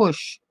and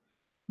push.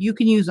 You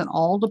can use an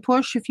awl to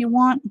push if you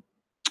want.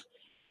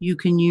 You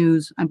can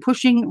use, I'm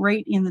pushing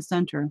right in the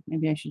center.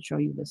 Maybe I should show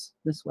you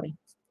this way.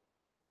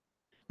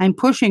 I'm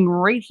pushing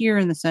right here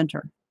in the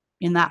center,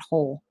 in that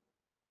hole.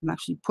 I'm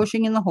actually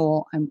pushing in the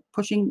hole. I'm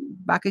pushing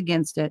back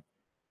against it,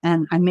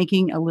 and I'm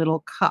making a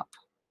little cup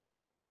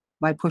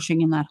by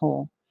pushing in that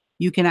hole.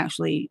 You can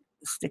actually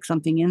stick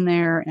something in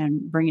there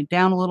and bring it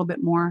down a little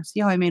bit more. See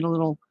how I made a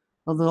little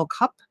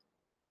cup?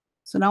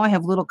 So now I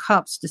have little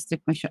cups to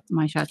stick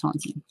my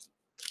chatons in.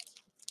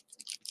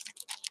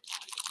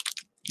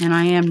 And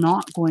I am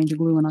not going to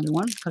glue another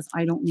one because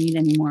I don't need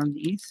any more of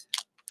these.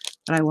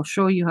 But I will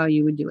show you how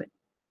you would do it.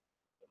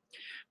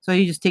 So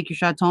you just take your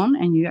chaton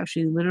and you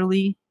actually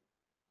literally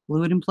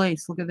glue it in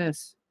place. Look at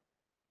this.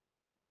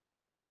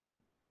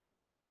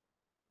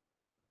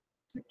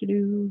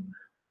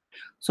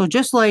 So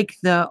just like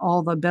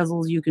all the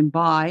bezels you can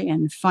buy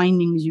and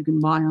findings you can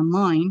buy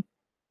online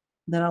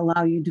that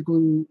allow you to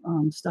glue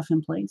stuff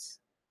in place.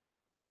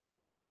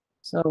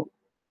 So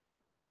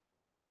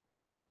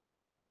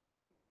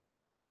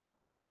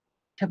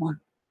come on,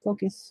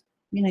 focus.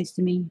 Be nice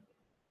to me.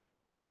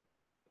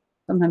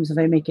 Sometimes if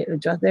I make it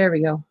adjust, there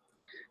we go.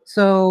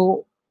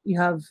 So you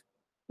have,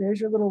 there's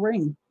your little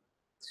ring.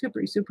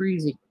 Super, super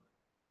easy.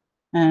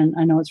 And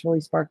I know it's really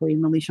sparkly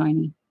and really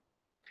shiny.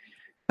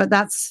 But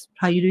that's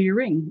how you do your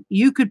ring.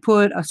 You could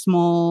put a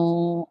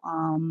small,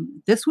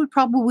 this would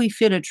probably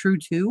fit a true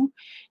 2.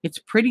 It's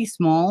pretty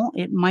small.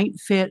 It might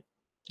fit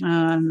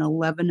an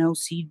 11-0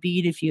 seed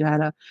bead if you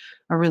had a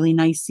really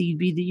nice seed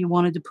bead that you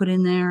wanted to put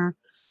in there.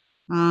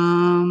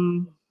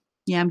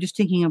 Yeah, I'm just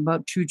thinking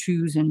about true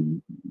 2s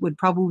and would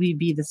probably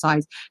be the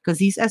size because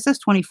these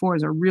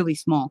SS24s are really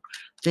small.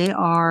 They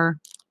are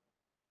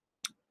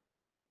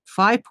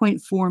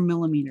 5.4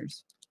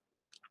 millimeters.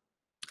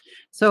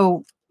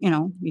 So,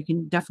 you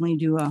can definitely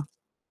do a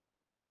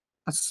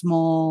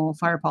small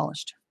fire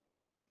polished.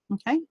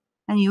 Okay.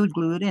 And you would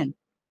glue it in.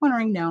 One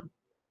ring down.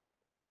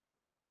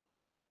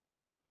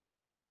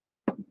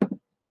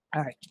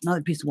 All right.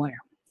 Another piece of wire.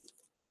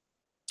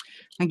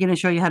 I'm going to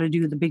show you how to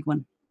do the big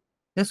one.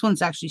 This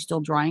one's actually still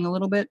drying a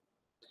little bit.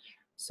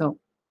 So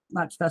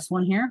that's this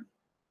one here.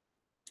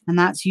 And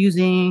that's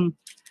using,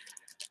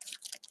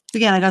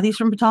 again, I got these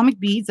from Atomic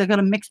Beads. I got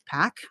a mixed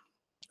pack.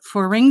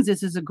 For rings,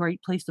 this is a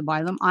great place to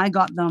buy them. I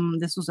got them,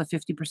 this was a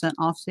 50%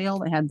 off sale.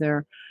 They had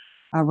their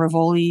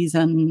Rivolis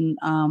and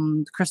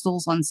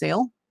crystals on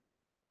sale.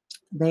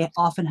 They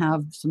often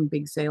have some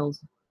big sales.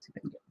 Let's see if I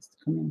can get this to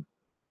come in.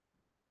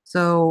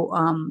 So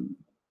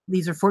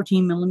these are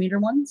 14 millimeter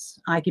ones.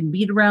 I can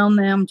bead around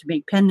them to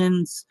make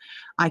pendants.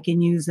 I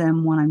can use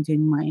them when I'm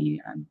doing my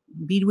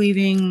bead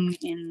weaving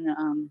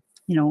in,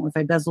 if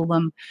I bezel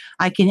them.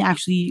 I can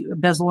actually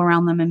bezel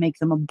around them and make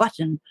them a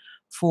button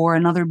for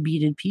another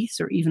beaded piece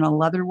or even a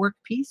leather work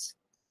piece.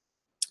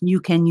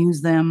 You can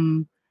use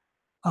them,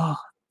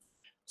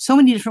 so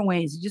many different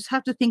ways. You just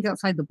have to think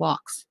outside the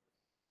box.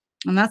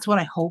 And that's what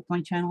I hope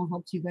my channel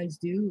helps you guys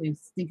do,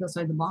 is think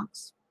outside the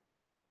box.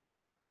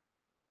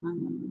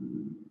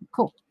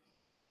 Cool.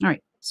 All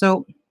right.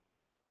 So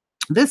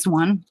this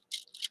one,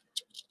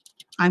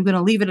 I'm going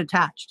to leave it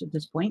attached at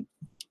this point.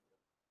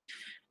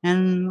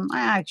 And I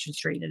actually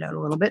straighten it out a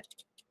little bit.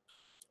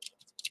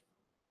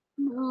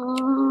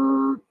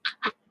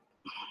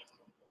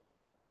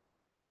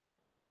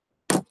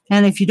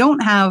 And if you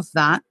don't have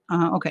that,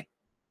 okay.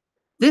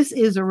 This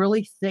is a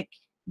really thick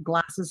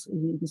glasses.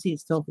 You can see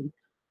it's filthy.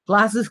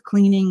 Glasses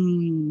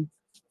cleaning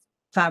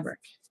fabric.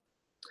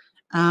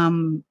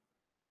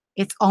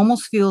 It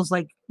almost feels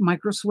like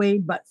micro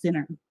suede, but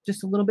thinner,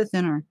 just a little bit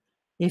thinner.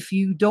 If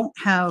you don't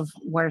have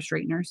wire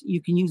straighteners,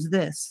 you can use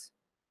this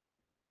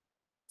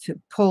to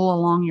pull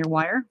along your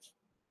wire,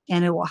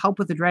 and it will help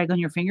with the drag on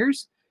your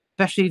fingers,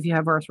 especially if you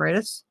have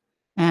arthritis,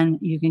 and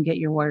you can get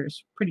your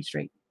wires pretty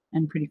straight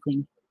and pretty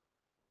clean.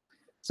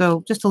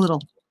 So just a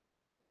little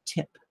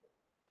tip.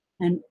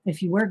 And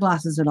if you wear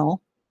glasses at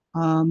all,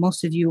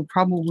 most of you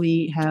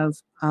probably have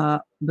a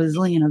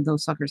bazillion of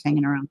those suckers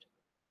hanging around.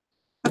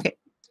 Okay,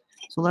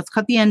 so let's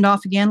cut the end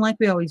off again like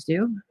we always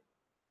do.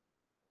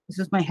 This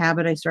is my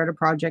habit. I start a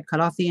project, cut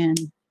off the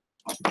end,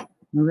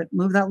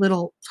 move that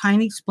little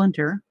tiny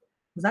splinter.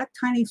 That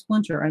tiny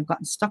splinter I've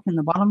gotten stuck in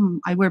the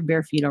bottom. I wear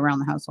bare feet around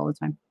the house all the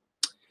time.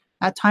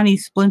 That tiny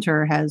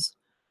splinter has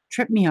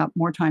tripped me up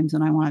more times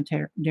than I want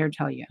to dare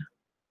tell you.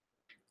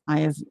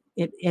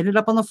 It ended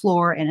up on the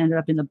floor and ended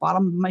up in the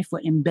bottom of my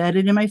foot,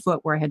 embedded in my foot,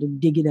 where I had to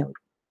dig it out.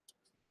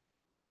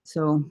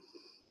 So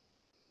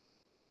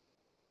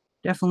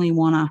definitely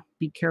want to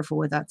be careful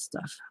with that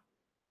stuff.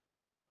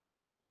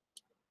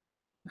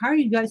 How are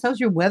you guys? How's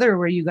your weather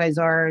where you guys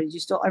are?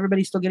 Is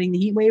everybody still getting the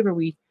heat wave, or are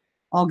we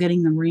all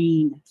getting the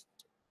rain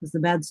as the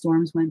bad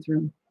storms went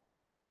through?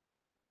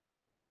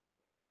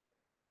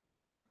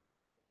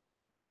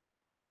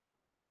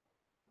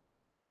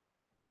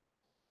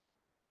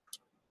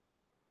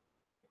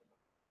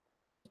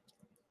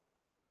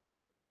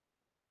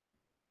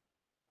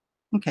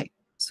 Okay,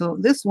 so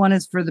this one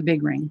is for the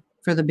big ring,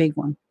 for the big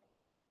one.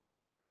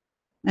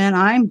 And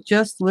I'm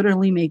just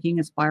literally making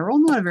a spiral.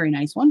 Not a very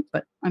nice one,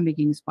 but I'm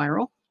making a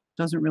spiral.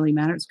 Doesn't really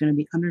matter. It's going to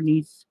be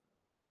underneath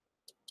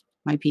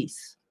my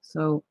piece.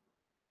 So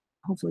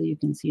hopefully you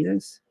can see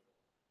this.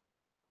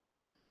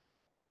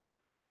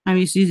 I'm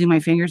just using my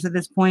fingers at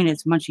this point.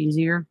 It's much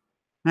easier.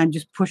 I'm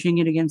just pushing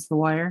it against the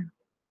wire.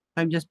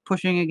 I'm just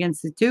pushing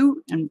against the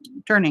two and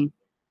turning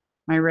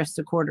my wrist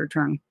a quarter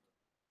turn.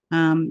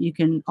 You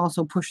can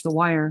also push the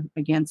wire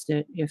against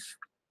it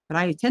but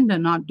I tend to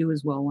not do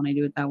as well when I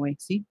do it that way.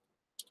 See,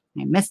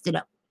 I messed it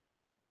up.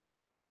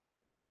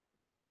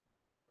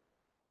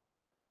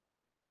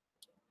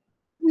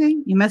 Okay,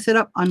 you mess it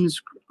up,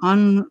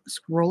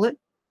 unscroll it.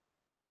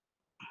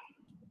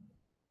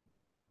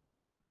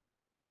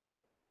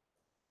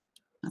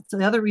 That's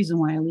the other reason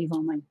why I leave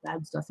all my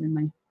bad stuff in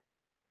my.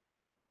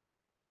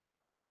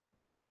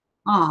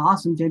 Oh,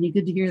 awesome, Jenny.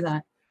 Good to hear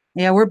that.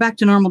 Yeah, we're back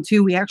to normal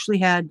too. We actually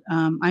had,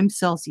 I'm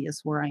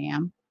Celsius where I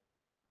am,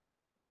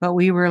 but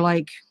we were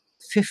like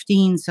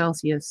 15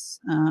 Celsius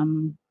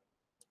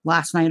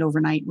last night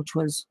overnight, which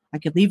was, I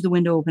could leave the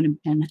window open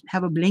and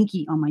have a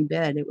blankie on my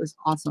bed. It was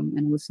awesome,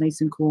 and it was nice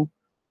and cool.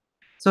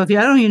 So if you,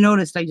 I don't even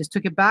noticed, I just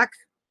took it back,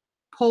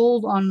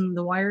 pulled on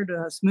the wire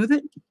to smooth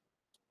it,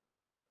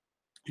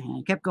 and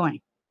I kept going.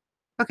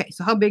 Okay,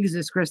 so how big is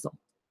this crystal?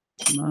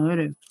 Now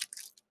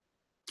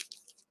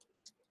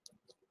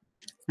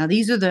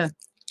these are the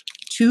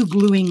two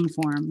gluing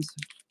forms.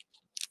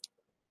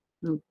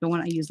 Ooh, don't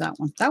want to use that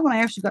one. That one I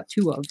actually got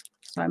two of.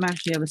 So I'm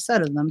actually have a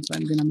set of them. So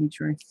I'm going to make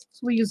sure. So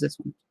we'll use this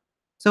one.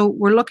 So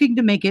we're looking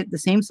to make it the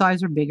same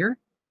size or bigger.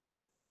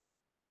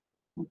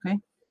 Okay.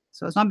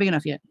 So it's not big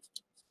enough yet.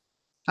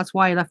 That's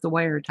why I left the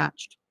wire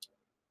attached.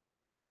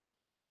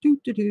 Do,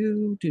 do,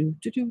 do, do,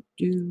 do, do,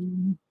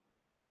 do.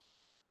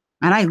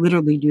 And I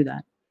literally do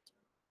that.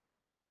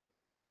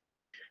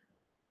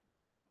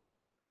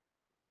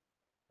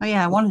 Oh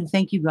yeah, I wanted to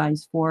thank you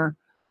guys for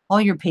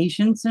all your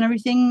patience and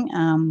everything.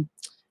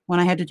 When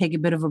I had to take a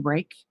bit of a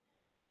break,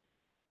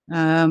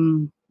 I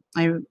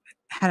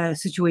had a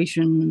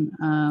situation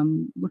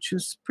which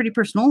was pretty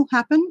personal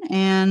happen,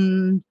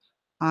 and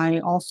I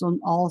also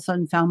all of a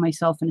sudden found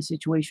myself in a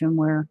situation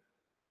where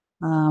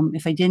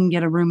if I didn't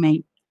get a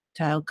roommate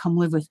to come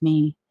live with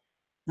me,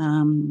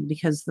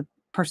 because the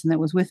person that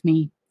was with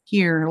me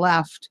here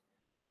left,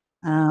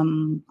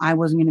 I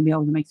wasn't going to be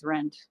able to make the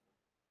rent.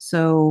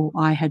 So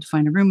I had to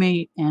find a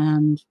roommate,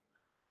 and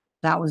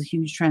that was a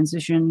huge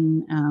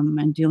transition,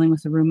 and dealing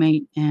with the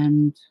roommate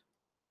and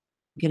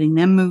getting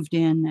them moved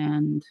in.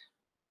 And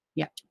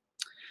yeah,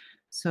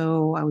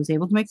 so I was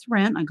able to make the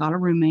rent. I got a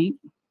roommate.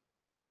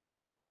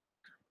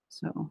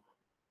 So,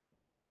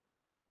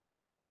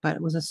 but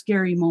it was a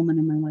scary moment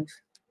in my life.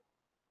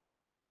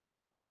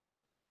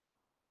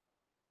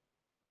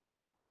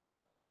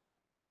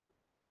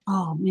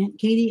 Oh man,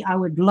 Katie, I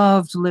would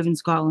love to live in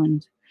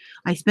Scotland.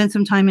 I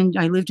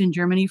lived in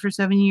Germany for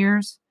 7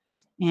 years,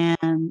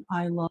 and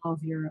I love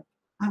Europe.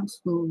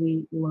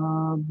 Absolutely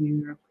love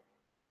Europe.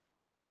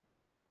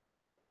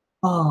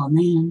 Oh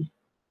man.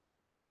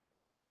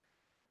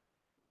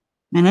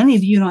 And any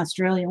of you in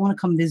Australia, I want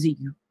to come visit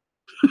you.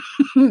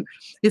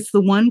 It's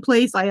the one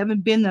place I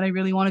haven't been that I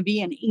really want to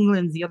be, and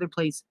England's the other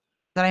place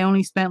that I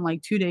only spent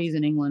like 2 days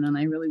in England, and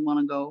I really want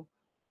to go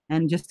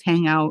and just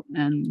hang out.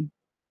 And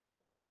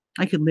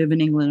I could live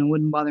in England; it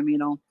wouldn't bother me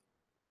at all.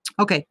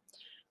 Okay,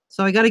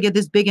 so I got to get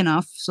this big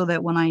enough so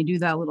that when I do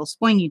that little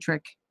spoingy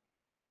trick,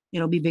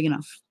 it'll be big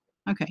enough.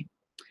 Okay,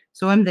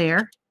 so I'm there.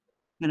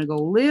 I'm gonna go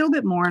a little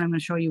bit more, and I'm gonna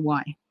show you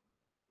why.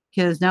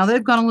 Because now that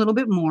I've gone a little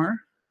bit more,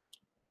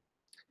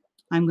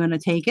 I'm gonna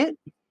take it,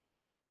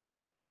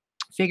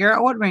 figure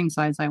out what ring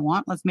size I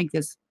want. Let's make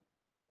this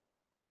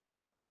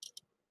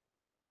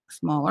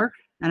smaller.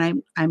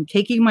 And I'm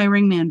taking my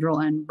ring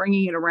mandrel and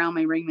bringing it around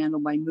my ring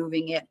mandrel by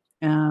moving it.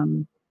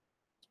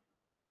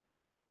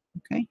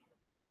 Okay.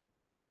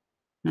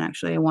 And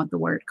actually, I want the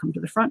wire to come to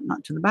the front,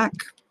 not to the back.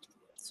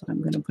 So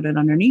I'm going to put it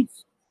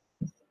underneath.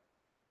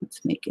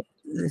 Let's make it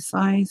this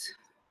size.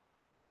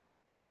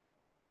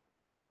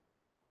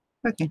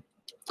 Okay.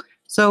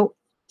 So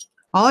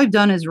all I've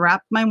done is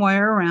wrap my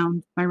wire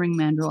around my ring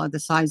mandrel at the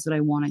size that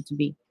I want it to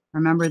be.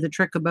 Remember the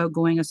trick about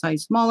going a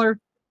size smaller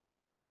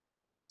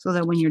so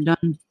that when you're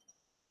done,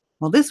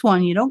 well, this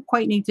one, you don't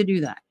quite need to do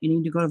that. You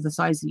need to go to the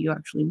size that you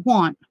actually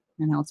want,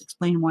 and I'll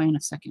explain why in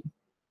a second.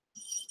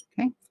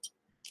 Okay.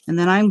 And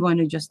then I'm going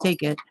to just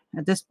take it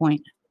at this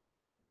point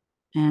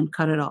and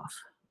cut it off.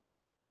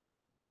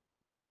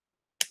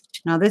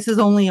 Now this is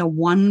only a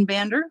one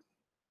bander.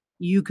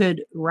 You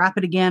could wrap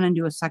it again and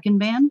do a second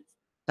band.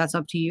 That's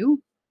up to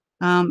you.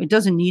 It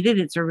doesn't need it.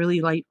 It's a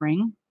really light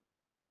ring.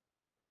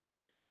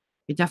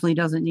 It definitely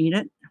doesn't need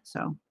it.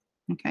 So,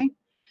 okay.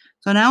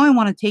 So now I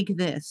want to take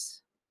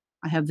this.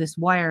 I have this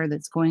wire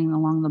that's going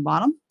along the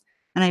bottom,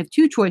 and I have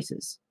two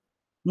choices.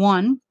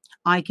 One,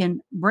 I can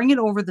bring it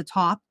over the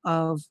top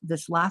of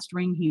this last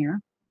ring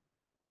here,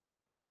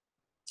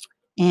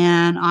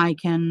 and I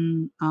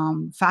can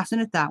fasten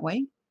it that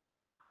way.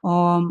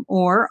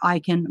 Or I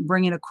can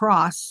bring it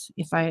across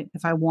if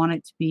I want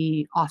it to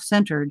be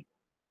off-centered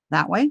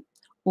that way,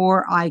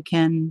 or I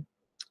can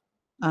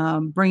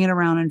bring it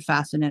around and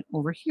fasten it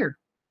over here.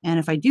 And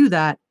if I do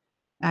that,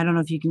 I don't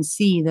know if you can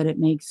see that it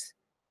makes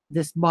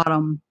this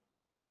bottom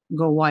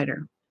go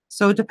wider.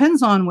 So it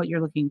depends on what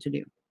you're looking to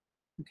do.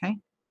 Okay,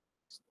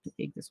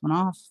 take this one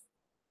off.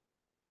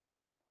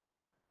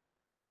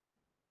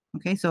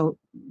 Okay, so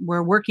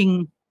we're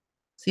working.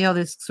 See how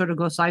this sort of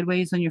goes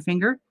sideways on your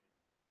finger?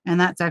 And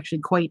that's actually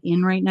quite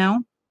in right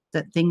now,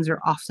 that things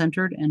are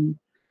off-centered and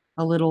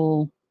a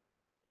little,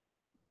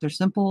 they're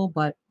simple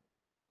but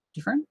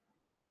different.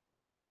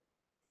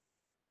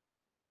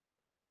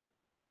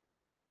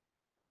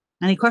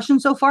 Any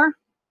questions so far?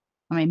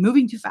 Am I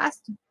moving too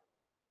fast?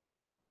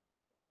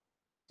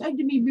 Time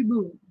to be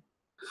moved.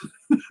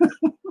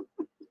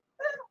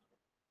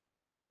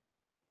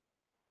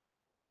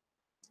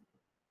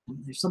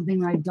 There's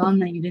something I've done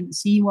that you didn't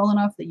see well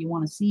enough that you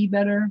want to see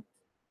better.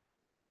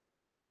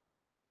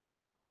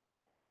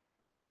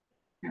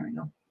 There we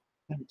go.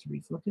 Got it to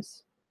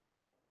refocus.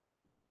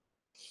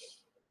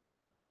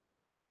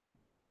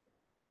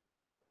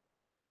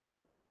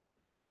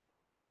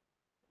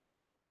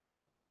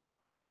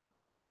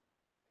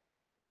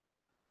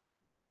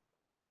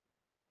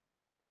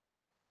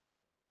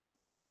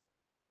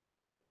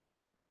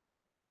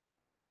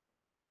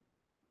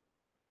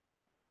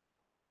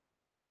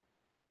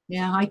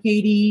 Yeah, hi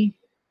Katie.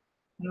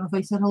 I don't know if I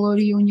said hello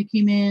to you when you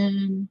came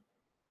in.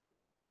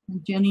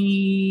 And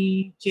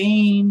Jenny,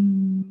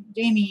 Jane,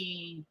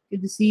 Jamie,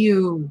 good to see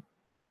you.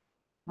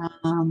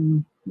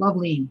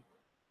 Lovely.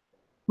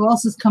 Who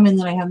else has come in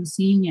that I haven't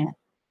seen yet?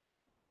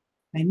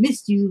 I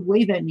missed you.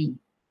 Wave at me.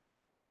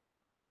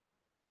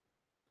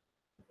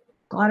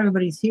 Glad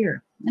everybody's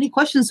here. Any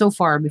questions so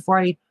far before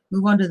I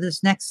move on to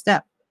this next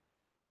step?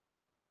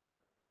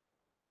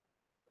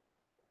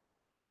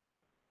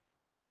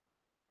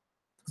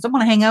 Because I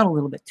want to hang out a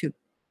little bit too.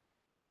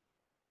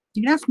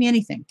 You can ask me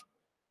anything.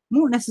 I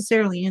won't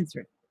necessarily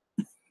answer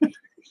it.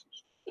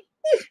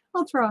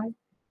 I'll try.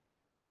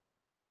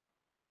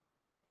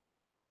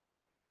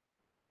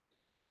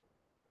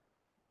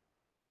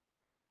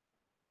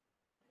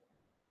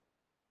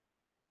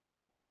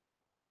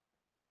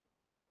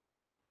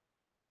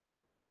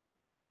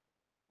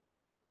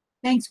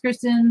 Thanks,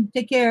 Kristen.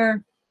 Take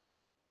care.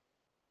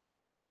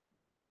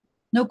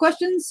 No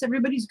questions?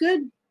 Everybody's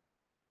good?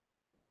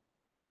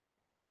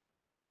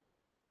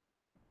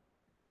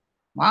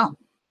 Wow.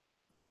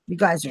 You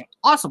guys are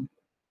awesome.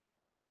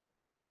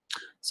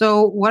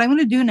 So what I'm going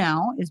to do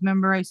now is,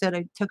 remember I said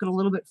I took it a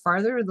little bit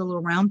farther, the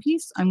little round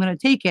piece. I'm going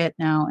to take it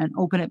now and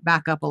open it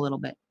back up a little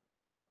bit.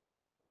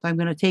 So I'm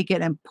going to take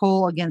it and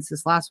pull against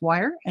this last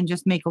wire and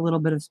just make a little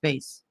bit of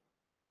space.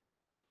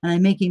 And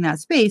I'm making that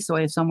space so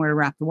I have somewhere to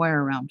wrap the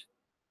wire around.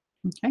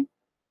 Okay.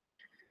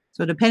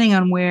 So depending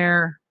on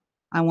where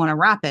I want to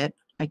wrap it,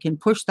 I can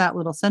push that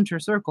little center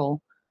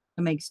circle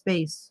to make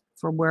space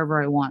for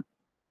wherever I want.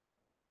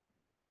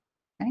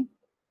 Okay. I'm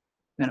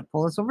going to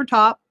pull this over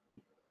top,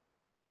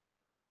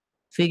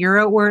 figure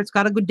out where it's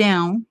got to go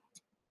down.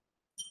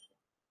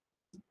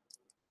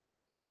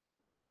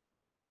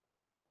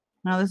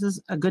 Now this is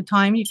a good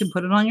time. You can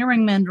put it on your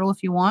ring mandrel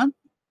if you want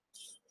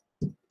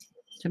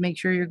to make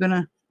sure you're going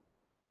to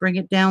bring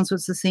it down so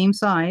it's the same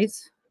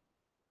size.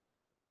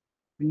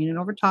 Bringing it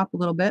over top a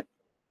little bit.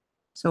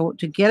 So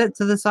to get it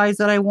to the size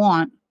that I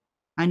want,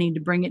 I need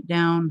to bring it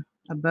down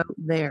about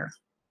there.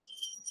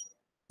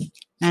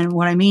 And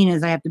what I mean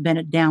is I have to bend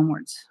it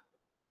downwards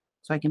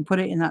so I can put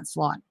it in that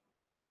slot.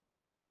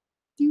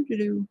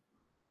 And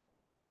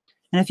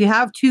if you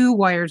have two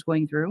wires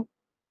going through,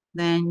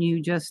 then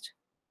you just,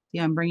 see,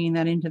 I'm bringing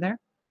that into there.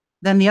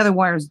 Then the other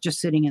wire is just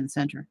sitting in the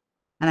center.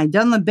 And I've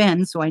done the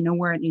bend so I know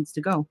where it needs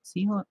to go.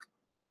 See, look.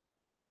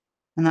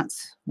 And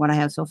that's what I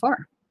have so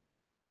far.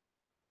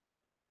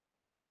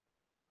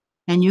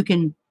 And you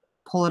can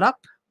pull it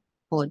up,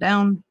 pull it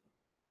down,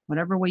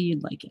 whatever way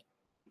you'd like it.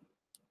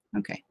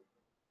 Okay.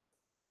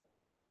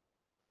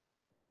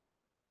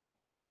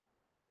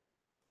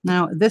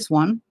 Now this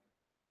one,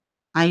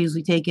 I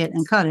usually take it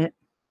and cut it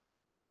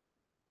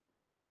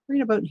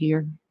right about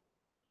here.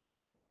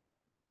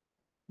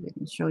 I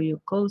can show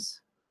you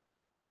close.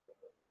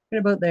 Right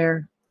about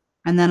there.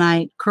 And then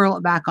I curl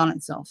it back on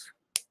itself.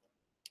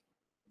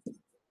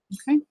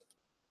 Okay.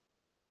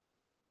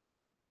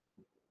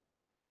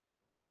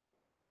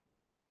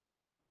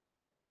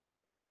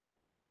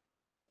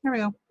 There we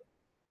go.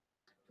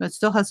 So it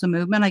still has some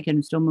movement. I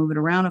can still move it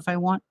around if I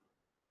want.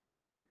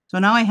 So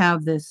now I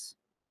have this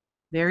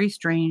very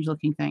strange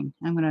looking thing.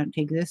 I'm going to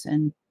take this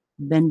and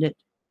bend it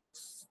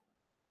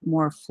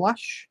more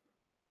flush.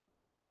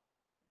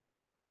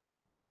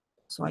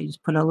 So I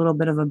just put a little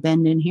bit of a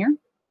bend in here.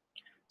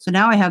 So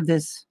now I have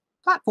this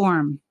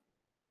platform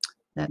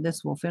that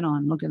this will fit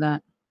on. Look at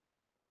that.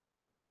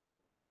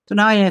 So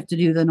now I have to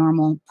do the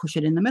normal push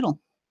it in the middle.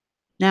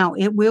 Now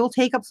it will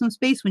take up some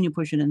space when you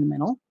push it in the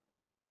middle.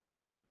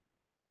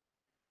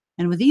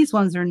 And with these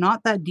ones, they're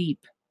not that deep.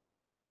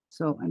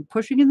 So I'm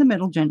pushing in the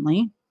middle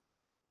gently.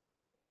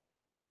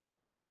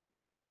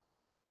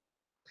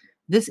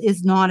 This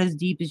is not as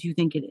deep as you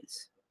think it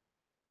is.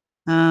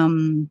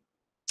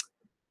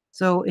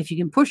 So if you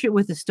can push it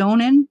with the stone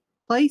in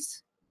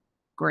place,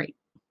 great.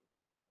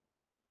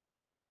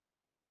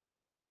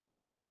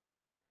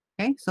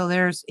 Okay, so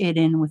there's it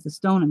in with the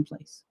stone in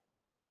place.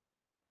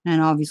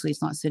 And obviously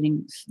it's not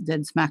sitting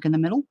dead smack in the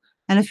middle.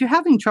 And if you're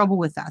having trouble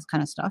with that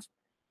kind of stuff,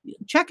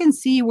 check and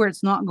see where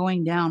it's not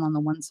going down on the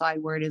one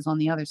side where it is on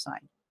the other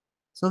side.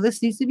 So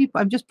this needs to be,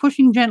 I'm just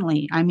pushing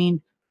gently. I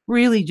mean,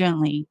 really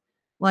gently,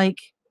 like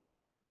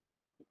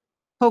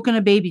poking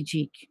a baby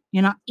cheek.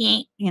 You're not,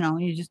 you know,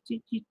 you just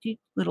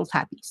little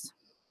tappies.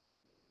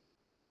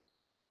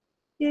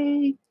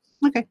 Yay.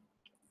 Okay.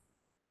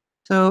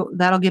 So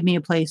that'll give me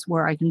a place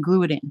where I can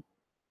glue it in.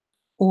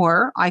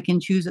 Or I can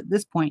choose at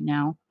this point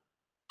now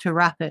to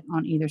wrap it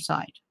on either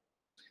side.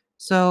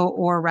 So,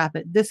 or wrap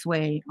it this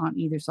way on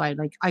either side.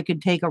 Like I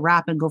could take a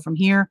wrap and go from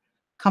here,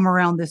 come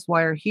around this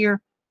wire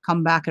here,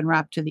 come back and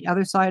wrap to the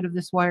other side of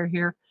this wire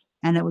here.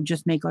 And it would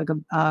just make like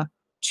a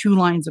 2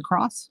 lines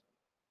across.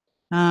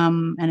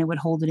 And it would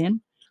hold it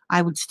in.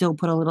 I would still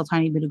put a little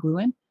tiny bit of glue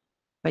in,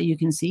 but you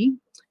can see.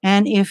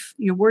 And if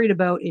you're worried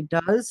about it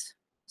does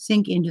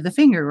sink into the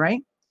finger,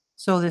 right?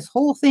 So this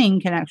whole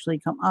thing can actually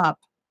come up.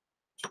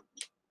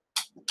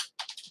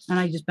 And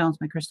I just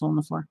bounced my crystal on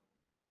the floor.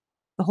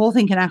 The whole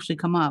thing can actually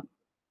come up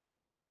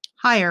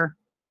higher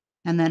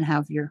and then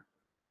have your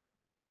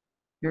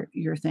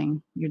your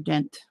thing, your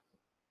dent.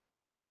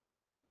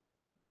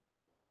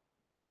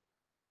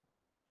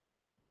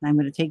 And I'm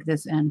going to take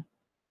this and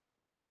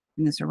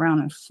bring this around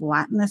and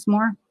flatten this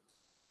more.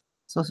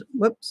 So,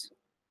 whoops.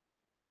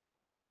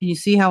 Can you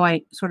see how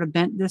I sort of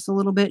bent this a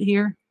little bit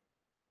here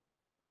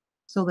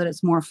so that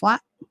it's more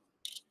flat?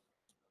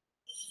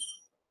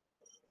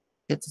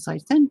 It's a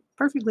size 10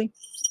 perfectly.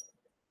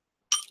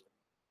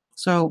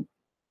 So,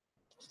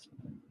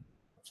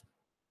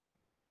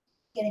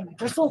 getting my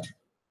crystal.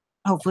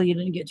 Hopefully you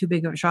didn't get too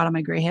big of a shot of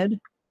my gray head.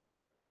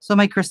 So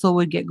my crystal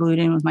would get glued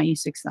in with my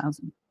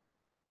E6000.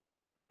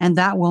 And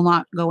that will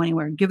not go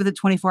anywhere. Give it the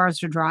 24 hours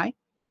to dry.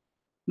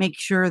 Make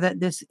sure that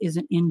this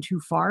isn't in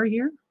too far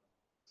here.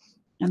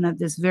 And that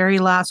this very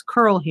last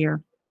curl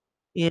here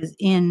is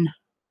in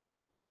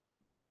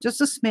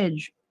just a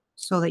smidge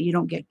so that you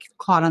don't get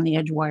caught on the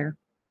edge wire.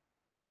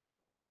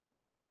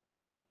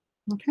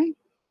 Okay.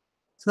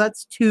 So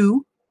that's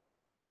 2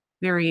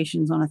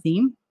 variations on a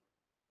theme.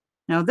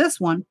 Now this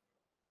one,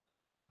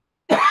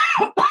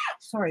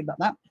 sorry about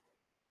that.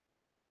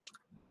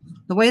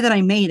 The way that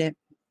I made it,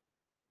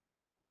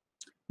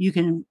 you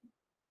can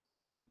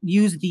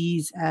use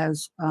these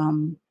as,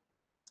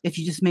 if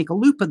you just make a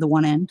loop at the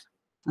one end,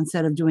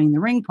 instead of doing the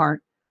ring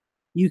part,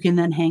 you can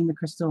then hang the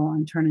crystal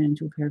and turn it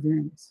into a pair of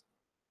earrings.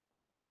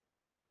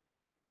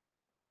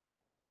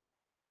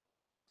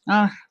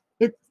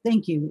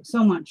 Thank you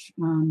so much,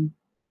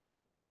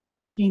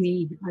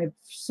 Jamie. I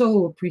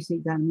so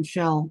appreciate that,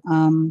 Michelle.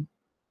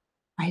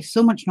 I have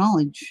so much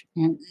knowledge,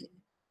 and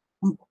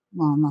well,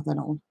 I'm not that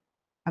old.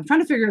 I'm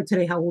trying to figure out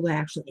today how old I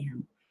actually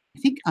am. I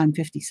think I'm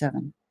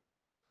 57.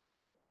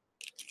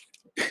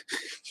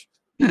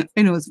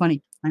 I know it's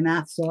funny. My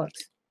math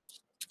sucks.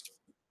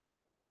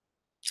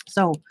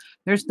 So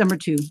there's number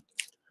 2.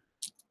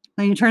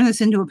 Now you can turn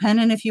this into a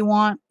pendant if you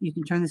want. You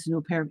can turn this into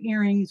a pair of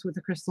earrings with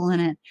a crystal in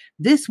it.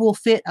 This will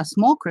fit a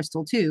small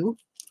crystal too,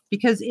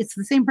 because it's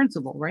the same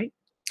principle, right?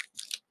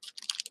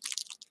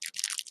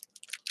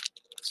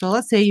 So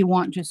let's say you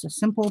want just a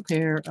simple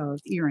pair of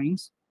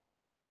earrings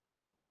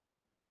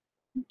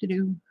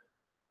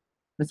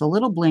with a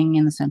little bling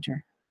in the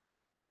center.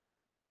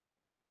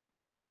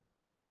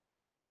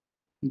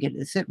 And get it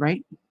to sit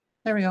right.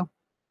 There we go.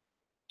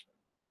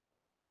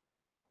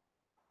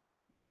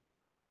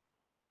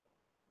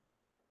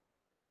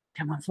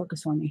 Come on,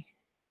 focus on me.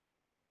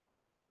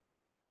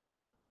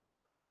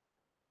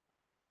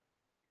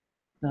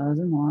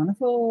 Doesn't want to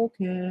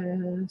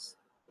focus.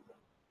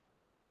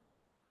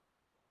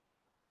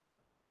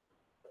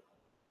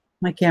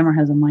 My camera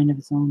has a mind of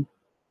its own.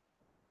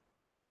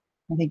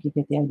 I think you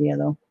get the idea,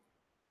 though.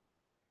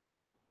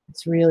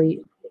 It's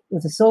really,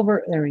 with the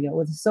silver, there we go.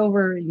 With the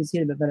silver, you can see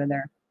it a bit better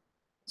there.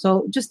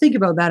 So just think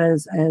about that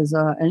as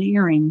an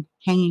earring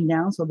hanging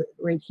down. So that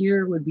right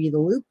here would be the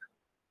loop,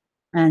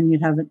 and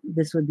you'd have it,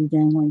 this would be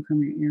dangling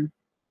from your ear.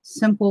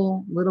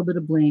 Simple, little bit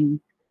of bling,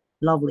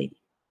 lovely.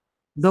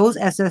 Those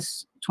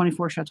SS24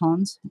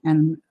 chatons,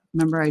 and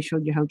remember I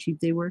showed you how cheap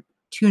they were,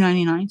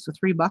 $2.99, so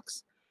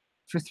 $3.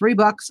 For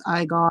 $3,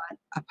 I got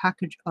a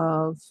package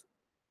of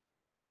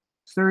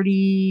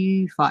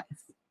 35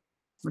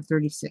 or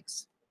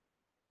 36.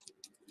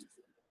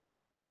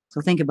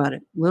 So think about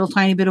it. Little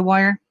tiny bit of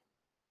wire,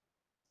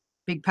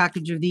 big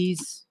package of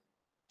these.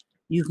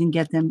 You can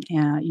get them.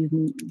 You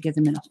can get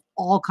them in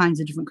all kinds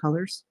of different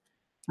colors.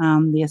 The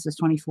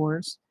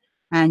SS24s,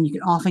 and you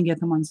can often get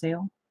them on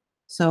sale.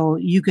 So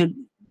you could,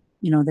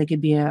 they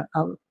could be a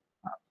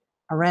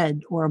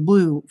red or a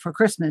blue for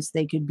Christmas.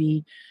 They could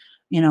be,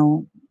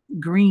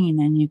 green,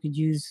 and you could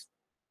use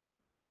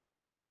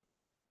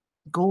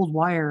gold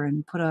wire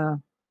and put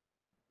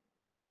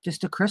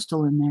just a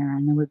crystal in there,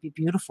 and it would be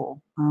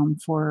beautiful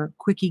for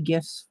quickie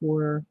gifts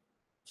for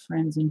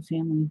friends and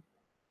family.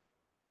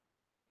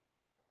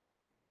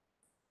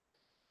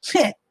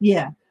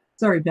 Yeah,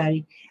 sorry,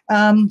 Patty.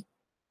 Yeah,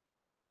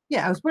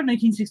 I was born in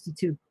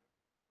 1962,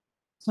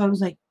 so I was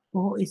like,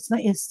 well,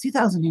 it's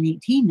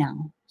 2018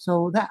 now,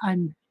 so that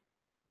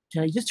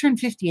did I just turn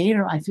 58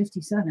 or I'm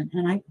 57?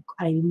 And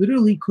I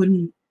literally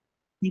couldn't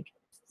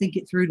think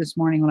it through this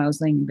morning when I was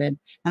laying in bed,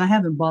 and I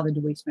haven't bothered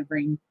to waste my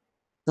brain,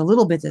 the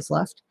little bit that's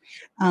left,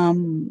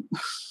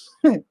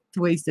 to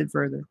waste it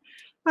further.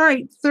 All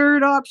right,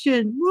 third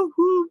option. Woo,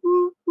 woo,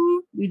 woo,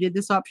 woo. We did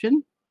this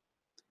option.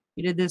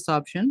 We did this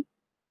option.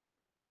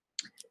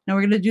 Now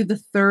we're going to do the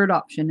third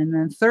option, and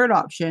then third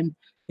option,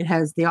 it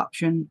has the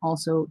option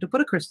also to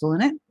put a crystal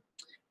in it,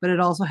 but it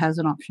also has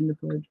an option to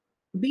put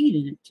a bead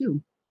in it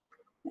too.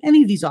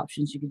 Any of these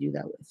options you could do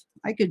that with.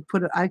 I could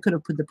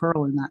have put the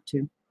pearl in that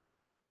too.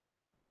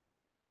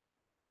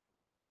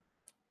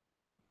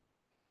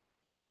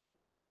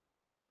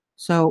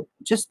 So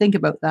just think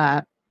about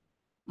that.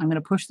 I'm going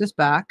to push this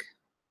back.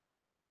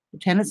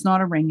 Pretend it's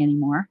not a ring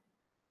anymore.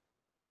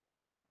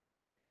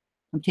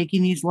 I'm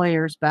taking these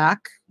layers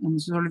back and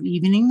sort of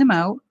evening them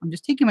out. I'm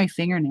just taking my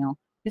fingernail.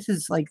 This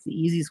is like the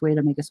easiest way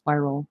to make a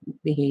spiral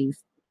behave.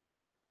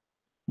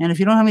 And if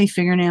you don't have any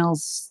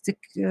fingernails, I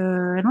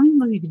don't even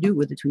know if you could do it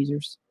with the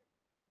tweezers.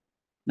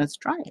 Let's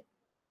try it.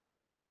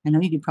 I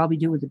know you could probably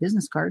do it with a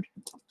business card.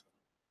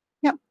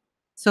 Yep.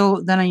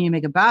 So then I need to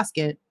make a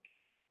basket,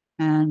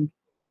 and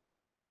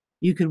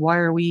you could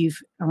wire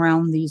weave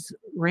around these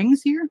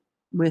rings here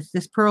with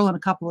this pearl and a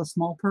couple of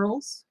small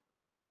pearls.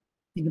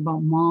 Think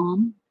about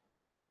mom.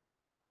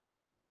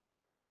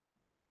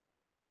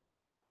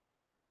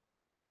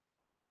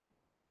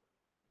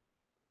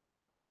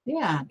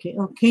 Yeah, okay,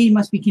 okay, you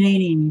must be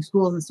Canadian. Your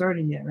school hasn't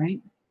started yet, right?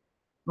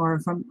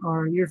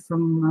 Or you're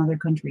from another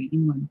country,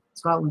 England,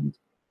 Scotland.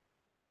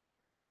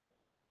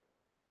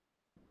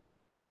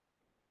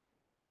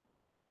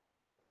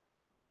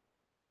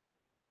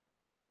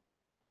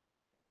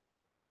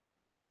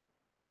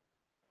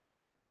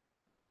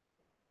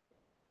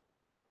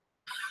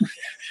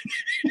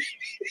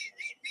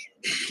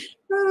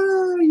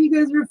 Oh, you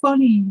guys are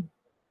funny.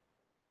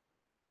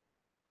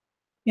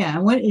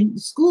 Yeah,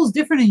 school's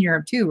different in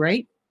Europe too,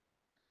 right?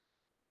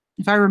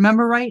 If I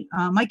remember right,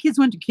 my kids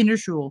went to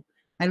Kinderschule.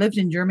 I lived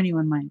in Germany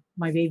when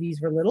my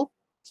babies were little,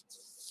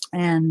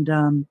 and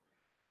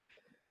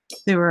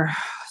they were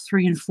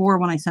 3 and 4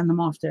 when I sent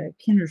them off to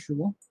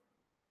Kinderschule.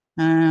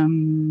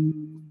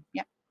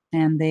 Yeah,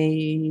 and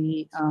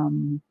they.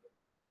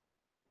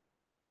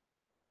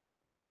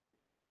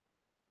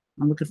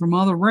 I'm looking for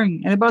my other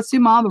ring. Anybody see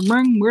my other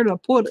ring? Where did I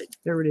put it?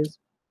 There it is.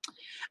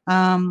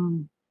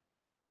 Um,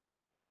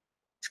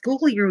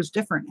 School year was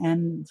different,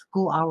 and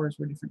school hours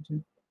were different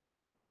too.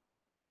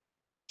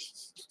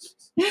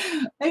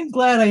 I'm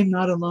glad I'm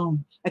not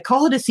alone. I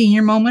call it a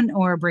senior moment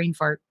or a brain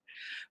fart,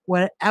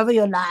 whatever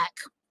you like.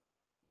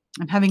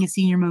 I'm having a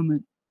senior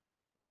moment.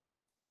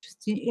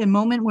 Just a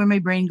moment where my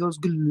brain goes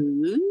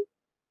glue.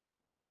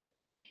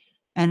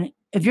 And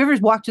if you ever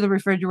walk to the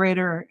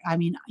refrigerator, I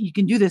mean, you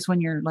can do this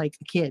when you're like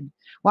a kid.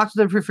 Walk to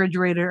the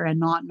refrigerator and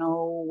not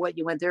know what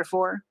you went there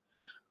for.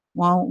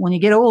 Well, when you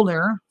get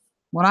older,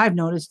 what I've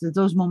noticed is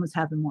those moments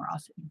happen more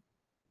often.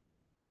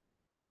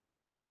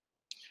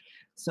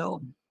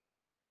 So,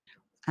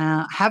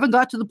 haven't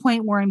got to the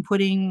point where I'm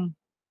putting,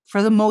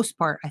 for the most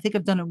part, I think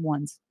I've done it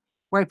once,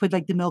 where I put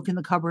like the milk in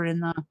the cupboard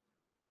and the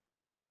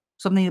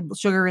something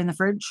sugar in the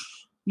fridge.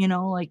 You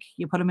know, like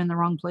you put them in the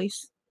wrong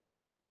place.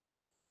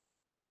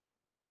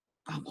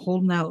 I'm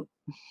holding out.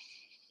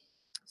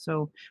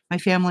 So my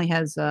family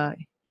has a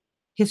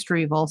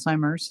history of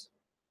Alzheimer's.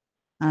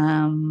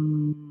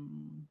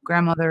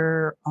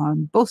 Grandmother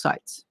on both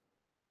sides.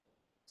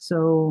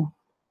 So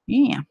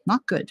yeah,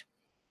 not good.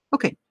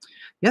 Okay.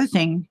 The other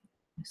thing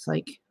is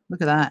like,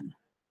 look at that.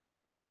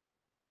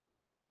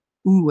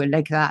 Ooh, I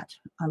like that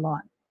a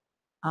lot.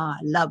 I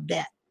love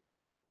that.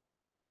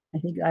 I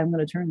think I'm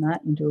going to turn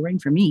that into a ring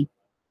for me.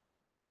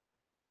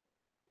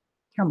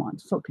 Come on,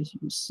 focus,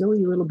 you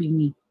silly little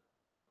beanie.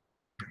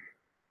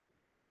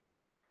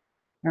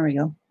 There we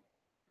go.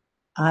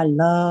 I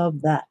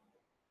love that.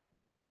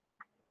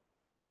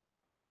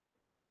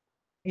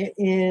 It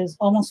is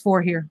almost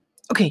 4 here.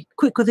 Okay,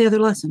 quick with the other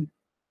lesson.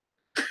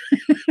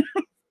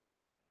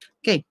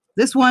 Okay,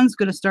 this one's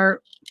going to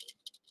start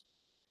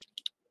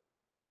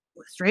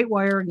with straight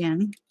wire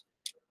again.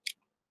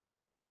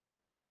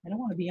 I don't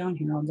want to be on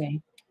here all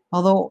day.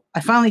 Although I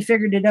finally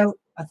figured it out,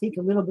 I think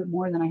a little bit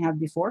more than I have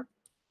before.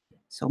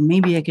 So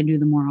maybe I can do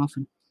them more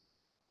often.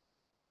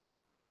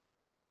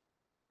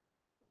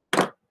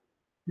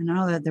 And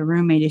now that the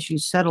roommate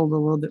issue's settled a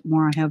little bit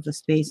more, I have the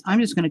space. I'm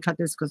just going to cut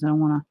this because I don't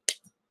want to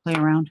play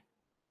around.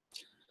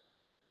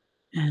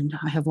 And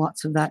I have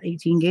lots of that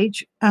 18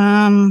 gauge.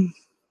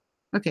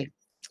 Okay,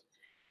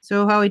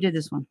 so how I did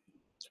this one.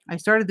 I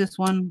started this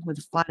one with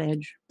a flat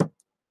edge.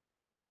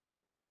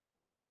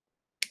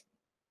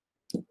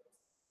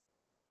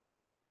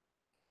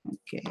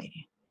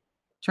 Okay,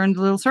 turned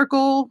the little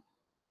circle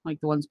like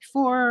the ones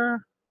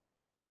before.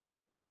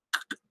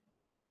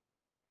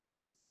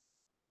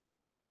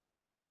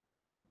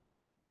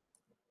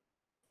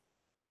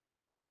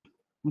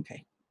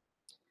 Okay,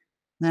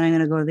 then I'm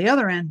going to go to the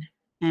other end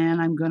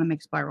and I'm going to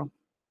make spiral.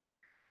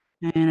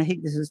 And I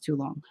think this is too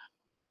long.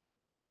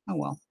 Oh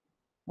well,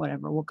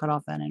 whatever. We'll cut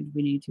off that end if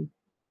we need to.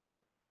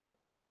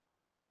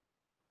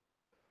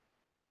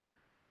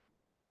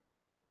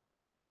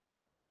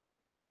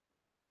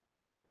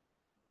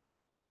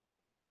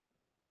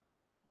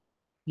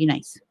 Be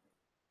nice.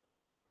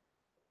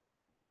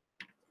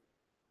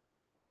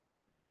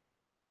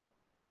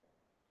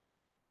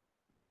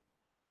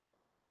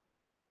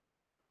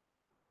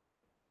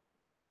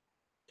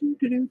 Do,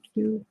 do, do,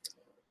 do.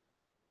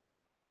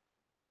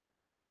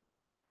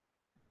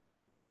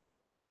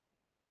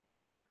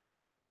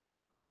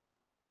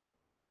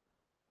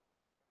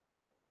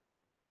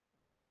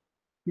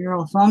 You're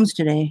all thumbs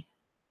today.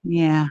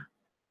 Yeah.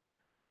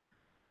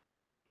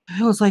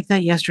 It was like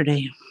that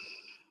yesterday.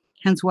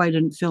 Hence why I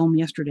didn't film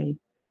yesterday.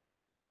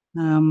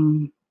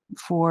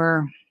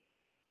 For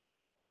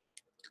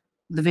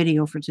the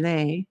video for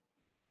today.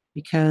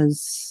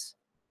 Because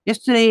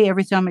yesterday,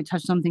 every time I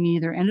touched something,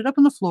 either ended up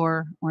on the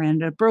floor or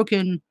ended up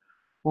broken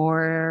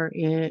or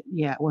it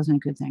wasn't a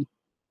good thing.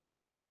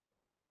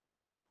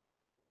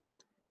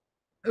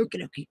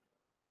 Okay, okay.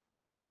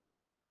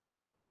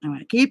 I'm going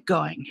to keep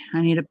going.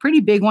 I need a pretty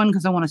big one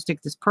because I want to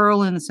stick this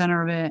pearl in the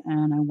center of it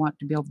and I want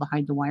to be able to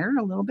hide the wire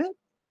a little bit.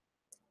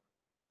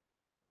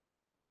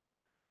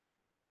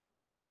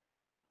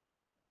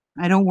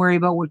 I don't worry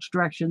about which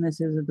direction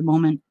this is at the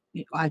moment.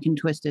 I can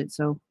twist it,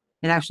 so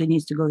it actually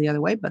needs to go the other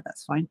way, but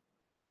that's fine.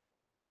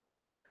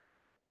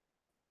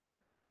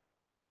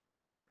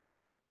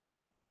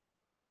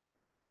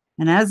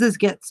 And as this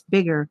gets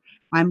bigger,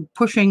 I'm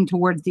pushing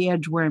towards the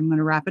edge where I'm going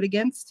to wrap it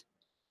against.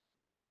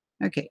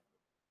 Okay,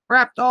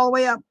 wrapped all the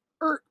way up.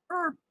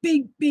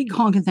 Big, big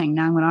honking thing.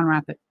 Now I'm going to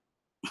unwrap it.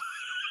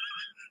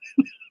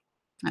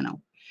 I know.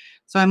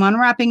 So I'm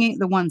unwrapping it,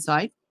 the one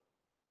side.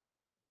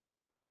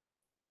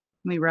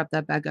 Let me wrap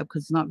that back up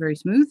because it's not very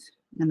smooth,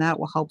 and that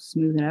will help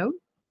smooth it out.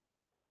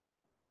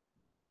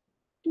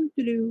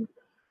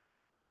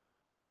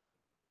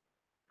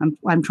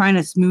 I'm trying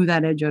to smooth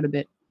that edge out a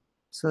bit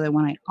so that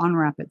when I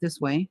unwrap it this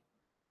way,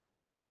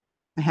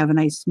 I have a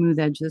nice smooth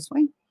edge this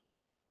way.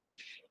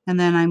 And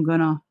then I'm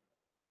going to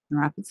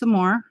wrap it some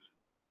more.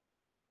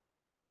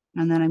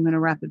 And then I'm going to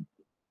wrap it,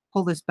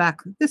 pull this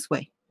back this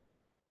way.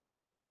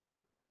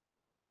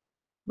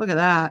 Look at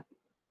that.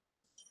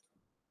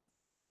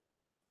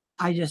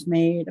 I just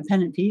made a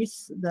pendant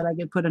piece that I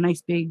could put a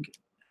nice big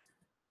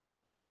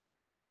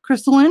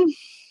crystal in,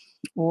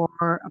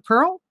 or a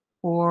pearl,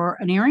 or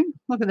an earring.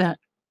 Look at that.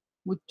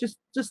 With just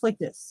like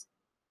this.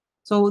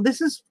 So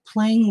this is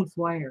playing with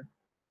wire.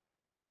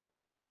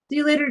 See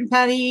you later,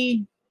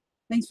 Patty.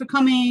 Thanks for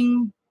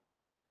coming.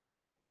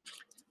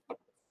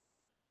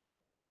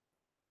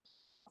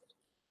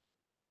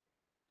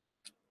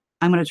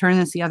 I'm going to turn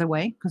this the other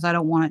way because I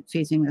don't want it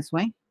facing this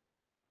way.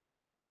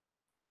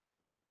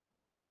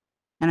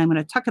 And I'm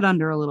going to tuck it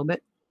under a little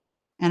bit,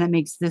 and it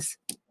makes this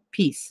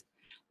piece.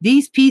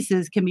 These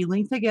pieces can be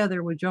linked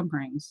together with jump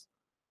rings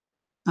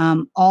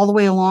all the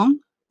way along,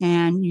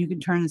 and you can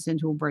turn this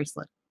into a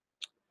bracelet.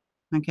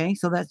 Okay,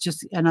 so that's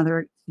just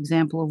another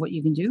example of what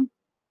you can do.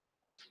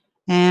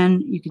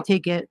 And you can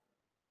take it,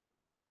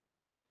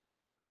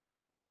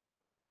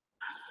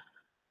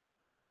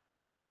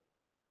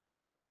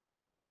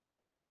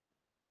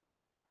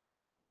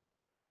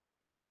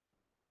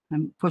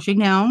 I'm pushing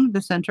down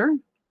the center,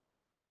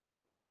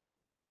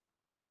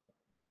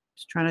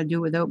 just trying to do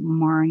it without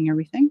marring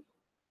everything.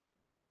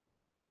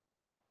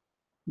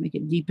 Make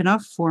it deep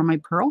enough for my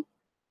pearl.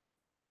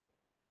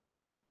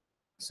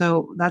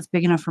 So that's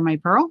big enough for my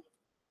pearl.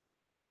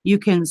 You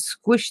can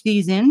squish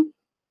these in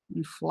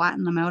and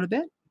flatten them out a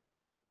bit.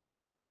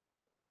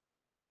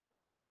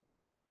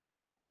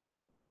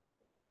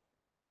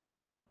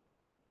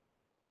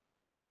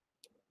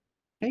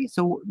 Okay,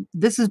 so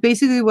this is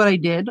basically what I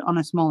did on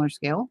a smaller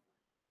scale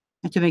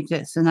to make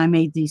this. And I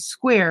made these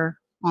square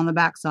on the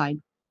back side.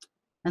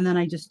 And then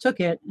I just took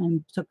it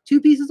and took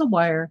 2 pieces of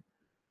wire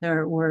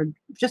that were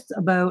just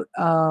about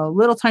a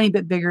little tiny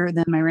bit bigger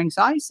than my ring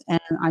size. And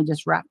I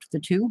just wrapped the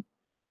 2,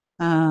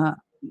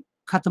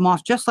 cut them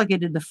off just like I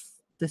did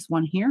this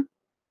one here,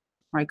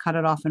 where I cut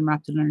it off and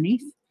wrapped it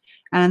underneath.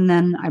 And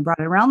then I brought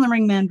it around the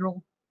ring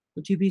mandrel,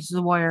 the 2 pieces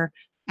of wire,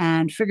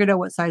 and figured out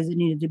what size it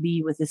needed to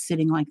be with this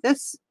sitting like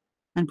this,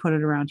 and put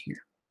it around here.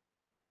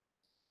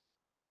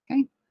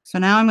 Okay, so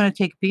now I'm going to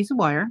take a piece of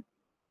wire.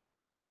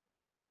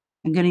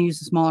 I'm going to use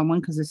the smaller one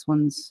because this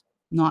one's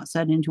not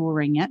set into a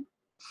ring yet.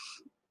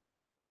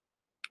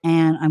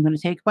 And I'm going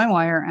to take my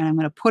wire and I'm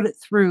going to put it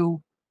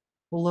through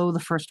below the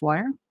first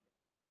wire.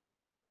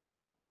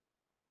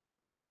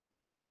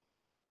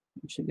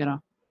 I'm just going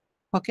to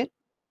hook it.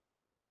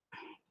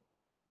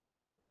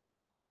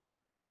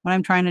 What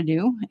I'm trying to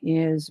do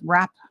is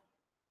wrap.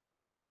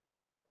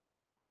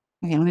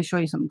 Okay, let me show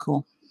you something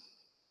cool.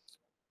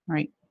 All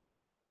right.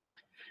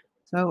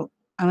 So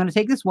I'm going to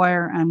take this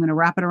wire and I'm going to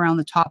wrap it around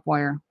the top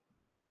wire.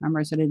 Remember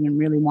I said I didn't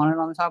really want it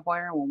on the top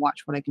wire? Well,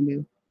 watch what I can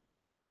do.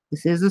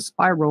 This is a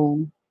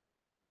spiral.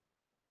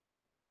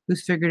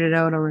 Who's figured it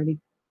out already?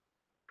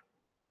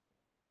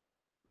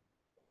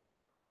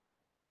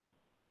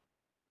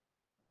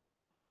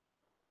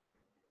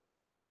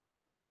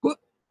 Whoop.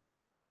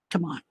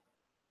 Come on.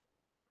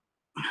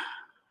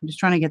 I'm just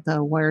trying to get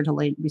the wire to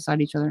lay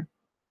beside each other.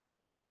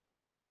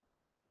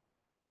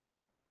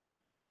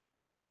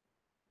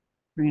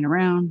 Bring it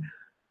around.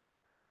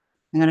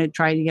 I'm going to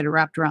try to get it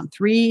wrapped around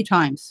 3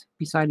 times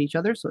beside each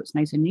other so it's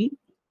nice and neat.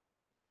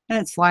 And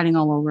it's sliding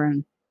all over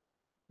and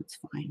it's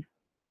fine.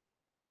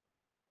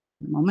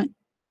 For the moment.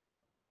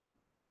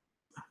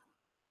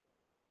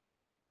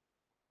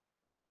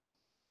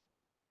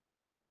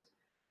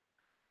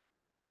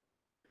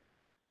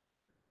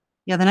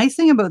 Yeah, the nice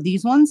thing about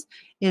these ones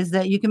is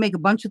that you can make a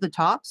bunch of the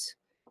tops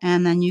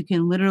and then you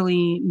can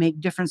literally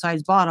make different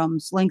size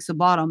bottoms, lengths of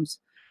bottoms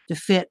to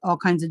fit all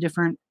kinds of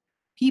different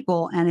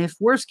people. And if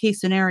worst case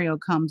scenario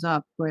comes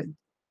up where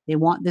they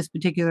want this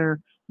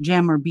particular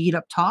gem or bead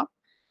up top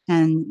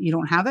and you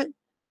don't have it,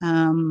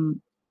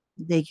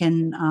 they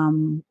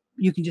can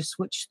you can just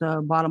switch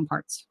the bottom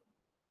parts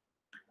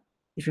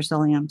if you're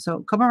selling them.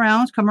 So come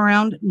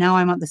around. Now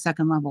I'm at the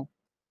second level.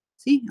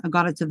 See, I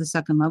got it to the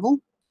second level.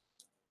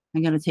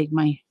 I'm going to take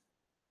my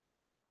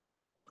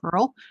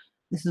pearl.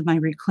 This is my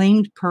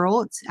reclaimed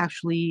pearl. It's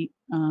actually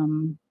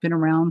been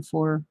around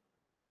for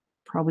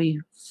probably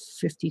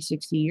 50,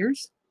 60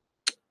 years.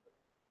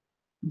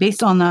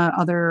 Based on the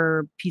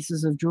other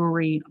pieces of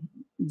jewelry,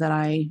 that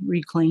I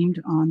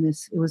reclaimed on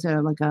this. It was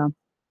like a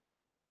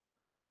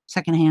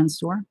secondhand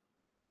store.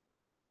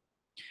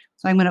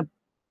 So I'm going to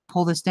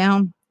pull this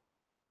down,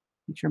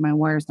 make sure my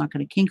wire's not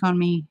going to kink on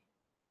me.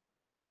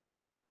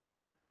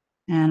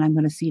 And I'm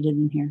going to seat it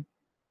in here.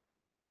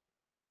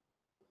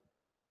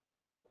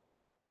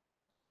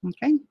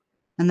 Okay.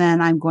 And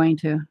then I'm going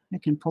to, I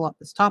can pull up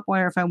this top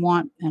wire if I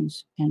want and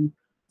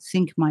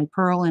sink my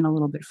pearl in a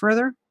little bit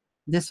further.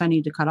 This I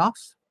need to cut off.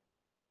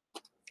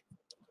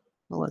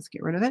 So let's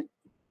get rid of it,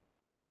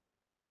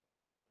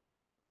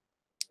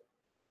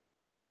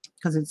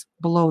 because it's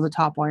below the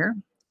top wire.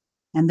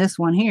 And this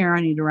one here,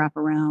 I need to wrap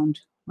around.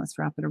 Let's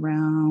wrap it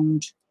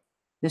around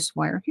this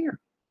wire here.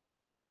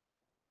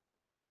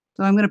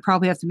 So I'm going to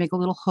probably have to make a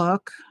little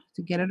hook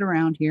to get it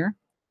around here.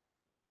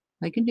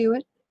 I can do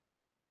it.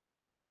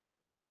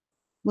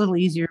 A little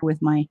easier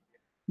with my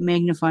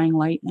magnifying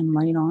light and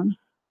light on.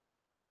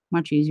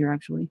 Much easier,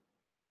 actually.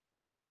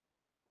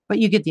 But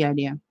you get the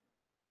idea.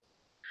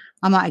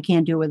 I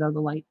can't do it without the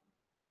light.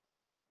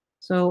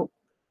 So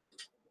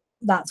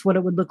that's what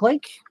it would look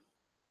like.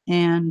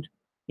 And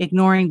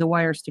ignoring the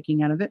wire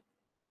sticking out of it.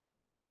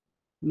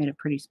 I made it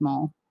pretty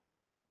small.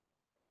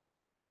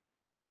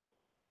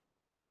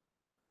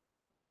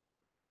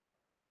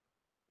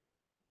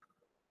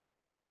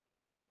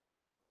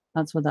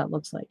 That's what that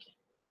looks like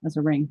as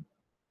a ring.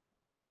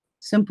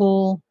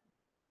 Simple,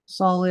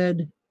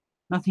 solid,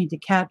 nothing to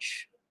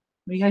catch.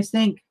 What do you guys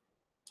think?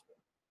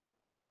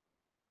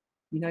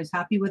 You guys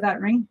happy with that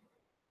ring?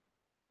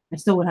 I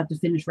still would have to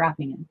finish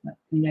wrapping it, but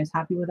are you guys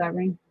happy with that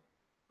ring?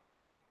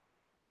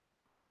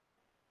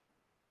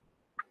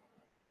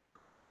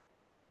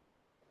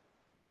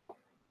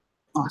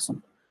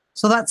 Awesome.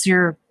 So that's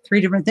your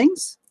 3 different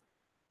things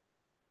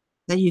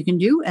that you can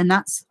do, and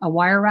that's a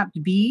wire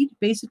wrapped bead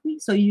basically.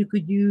 So you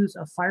could use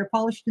a fire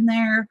polished in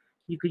there,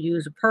 you could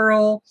use a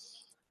pearl,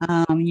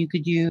 you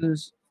could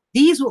use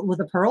these with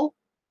a pearl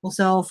will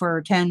sell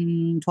for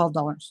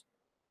 $10-12.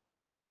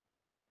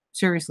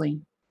 Seriously.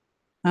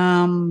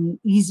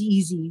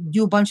 Easy.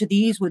 Do a bunch of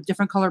these with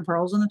different colored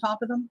pearls on the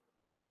top of them,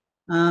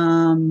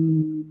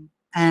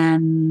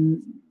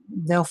 and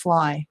they'll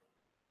fly.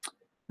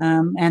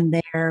 And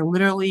they're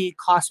literally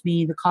cost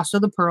me the cost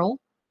of the pearl,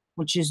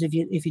 which is if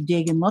you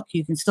dig and look,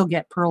 you can still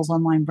get pearls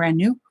online brand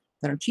new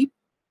that are cheap.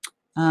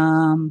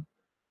 You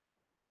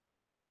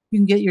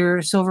can get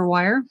your silver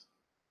wire.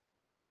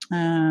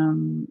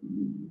 You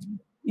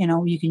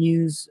know, you can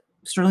use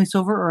sterling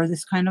silver or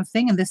this kind of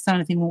thing, and this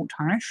kind of thing won't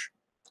tarnish,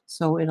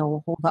 so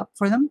it'll hold up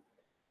for them.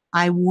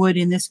 I would,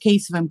 in this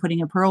case, if I'm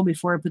putting a pearl,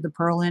 before I put the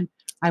pearl in,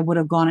 I would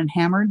have gone and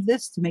hammered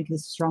this to make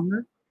this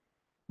stronger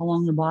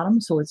along the bottom,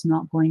 so it's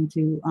not going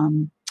to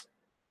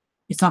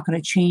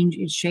change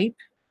its shape.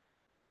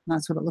 And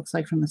that's what it looks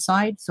like from the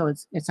side. So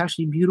it's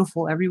actually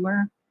beautiful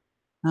everywhere.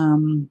 I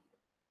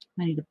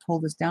need to pull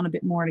this down a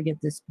bit more to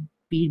get this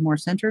bead more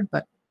centered,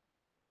 but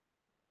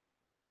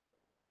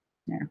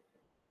there.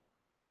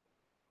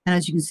 And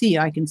as you can see,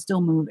 I can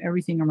still move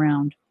everything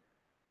around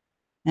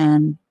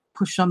and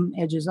push some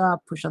edges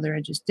up, push other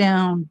edges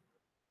down,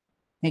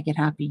 make it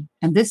happy.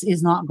 And this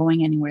is not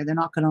going anywhere. They're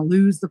not going to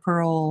lose the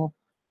pearl.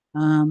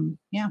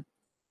 Yeah.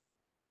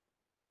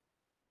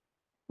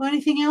 Well,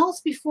 anything else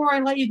before I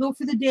let you go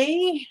for the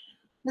day?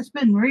 It's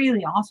been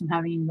really awesome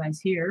having you guys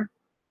here.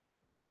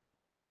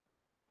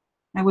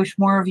 I wish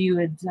more of you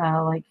had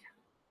like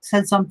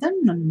said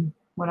something and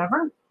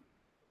whatever.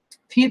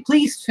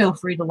 Please feel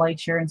free to like,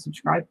 share, and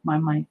subscribe.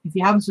 If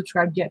you haven't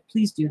subscribed yet,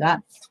 please do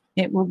that.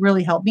 It will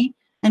really help me.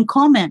 And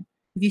comment.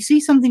 If you see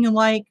something you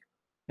like,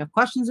 you have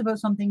questions about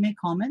something, make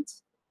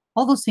comments.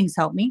 All those things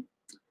help me.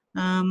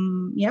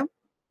 Yeah.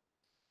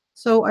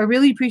 So I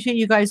really appreciate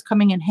you guys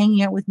coming and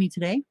hanging out with me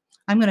today.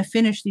 I'm going to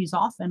finish these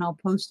off, and I'll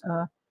post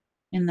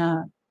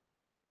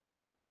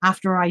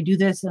after I do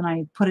this and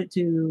I put it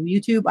to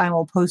YouTube, I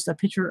will post a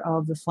picture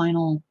of the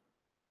final,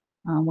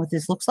 what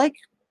this looks like.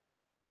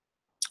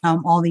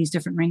 All these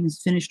different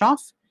rings finished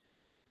off,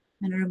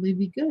 and it'll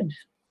be good.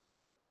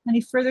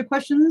 Any further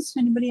questions?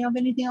 Anybody have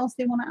anything else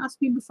they want to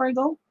ask me before I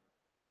go?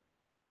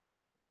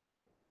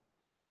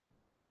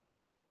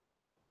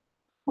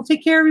 Well,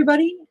 take care,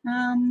 everybody.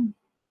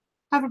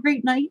 Have a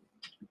great night.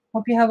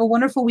 Hope you have a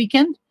wonderful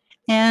weekend,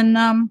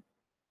 and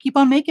keep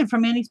on making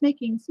from Annie's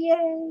Makings.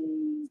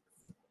 Yay!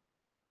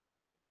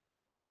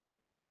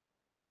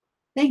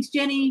 Thanks,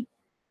 Jenny.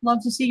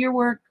 Love to see your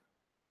work.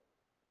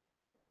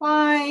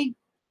 Bye.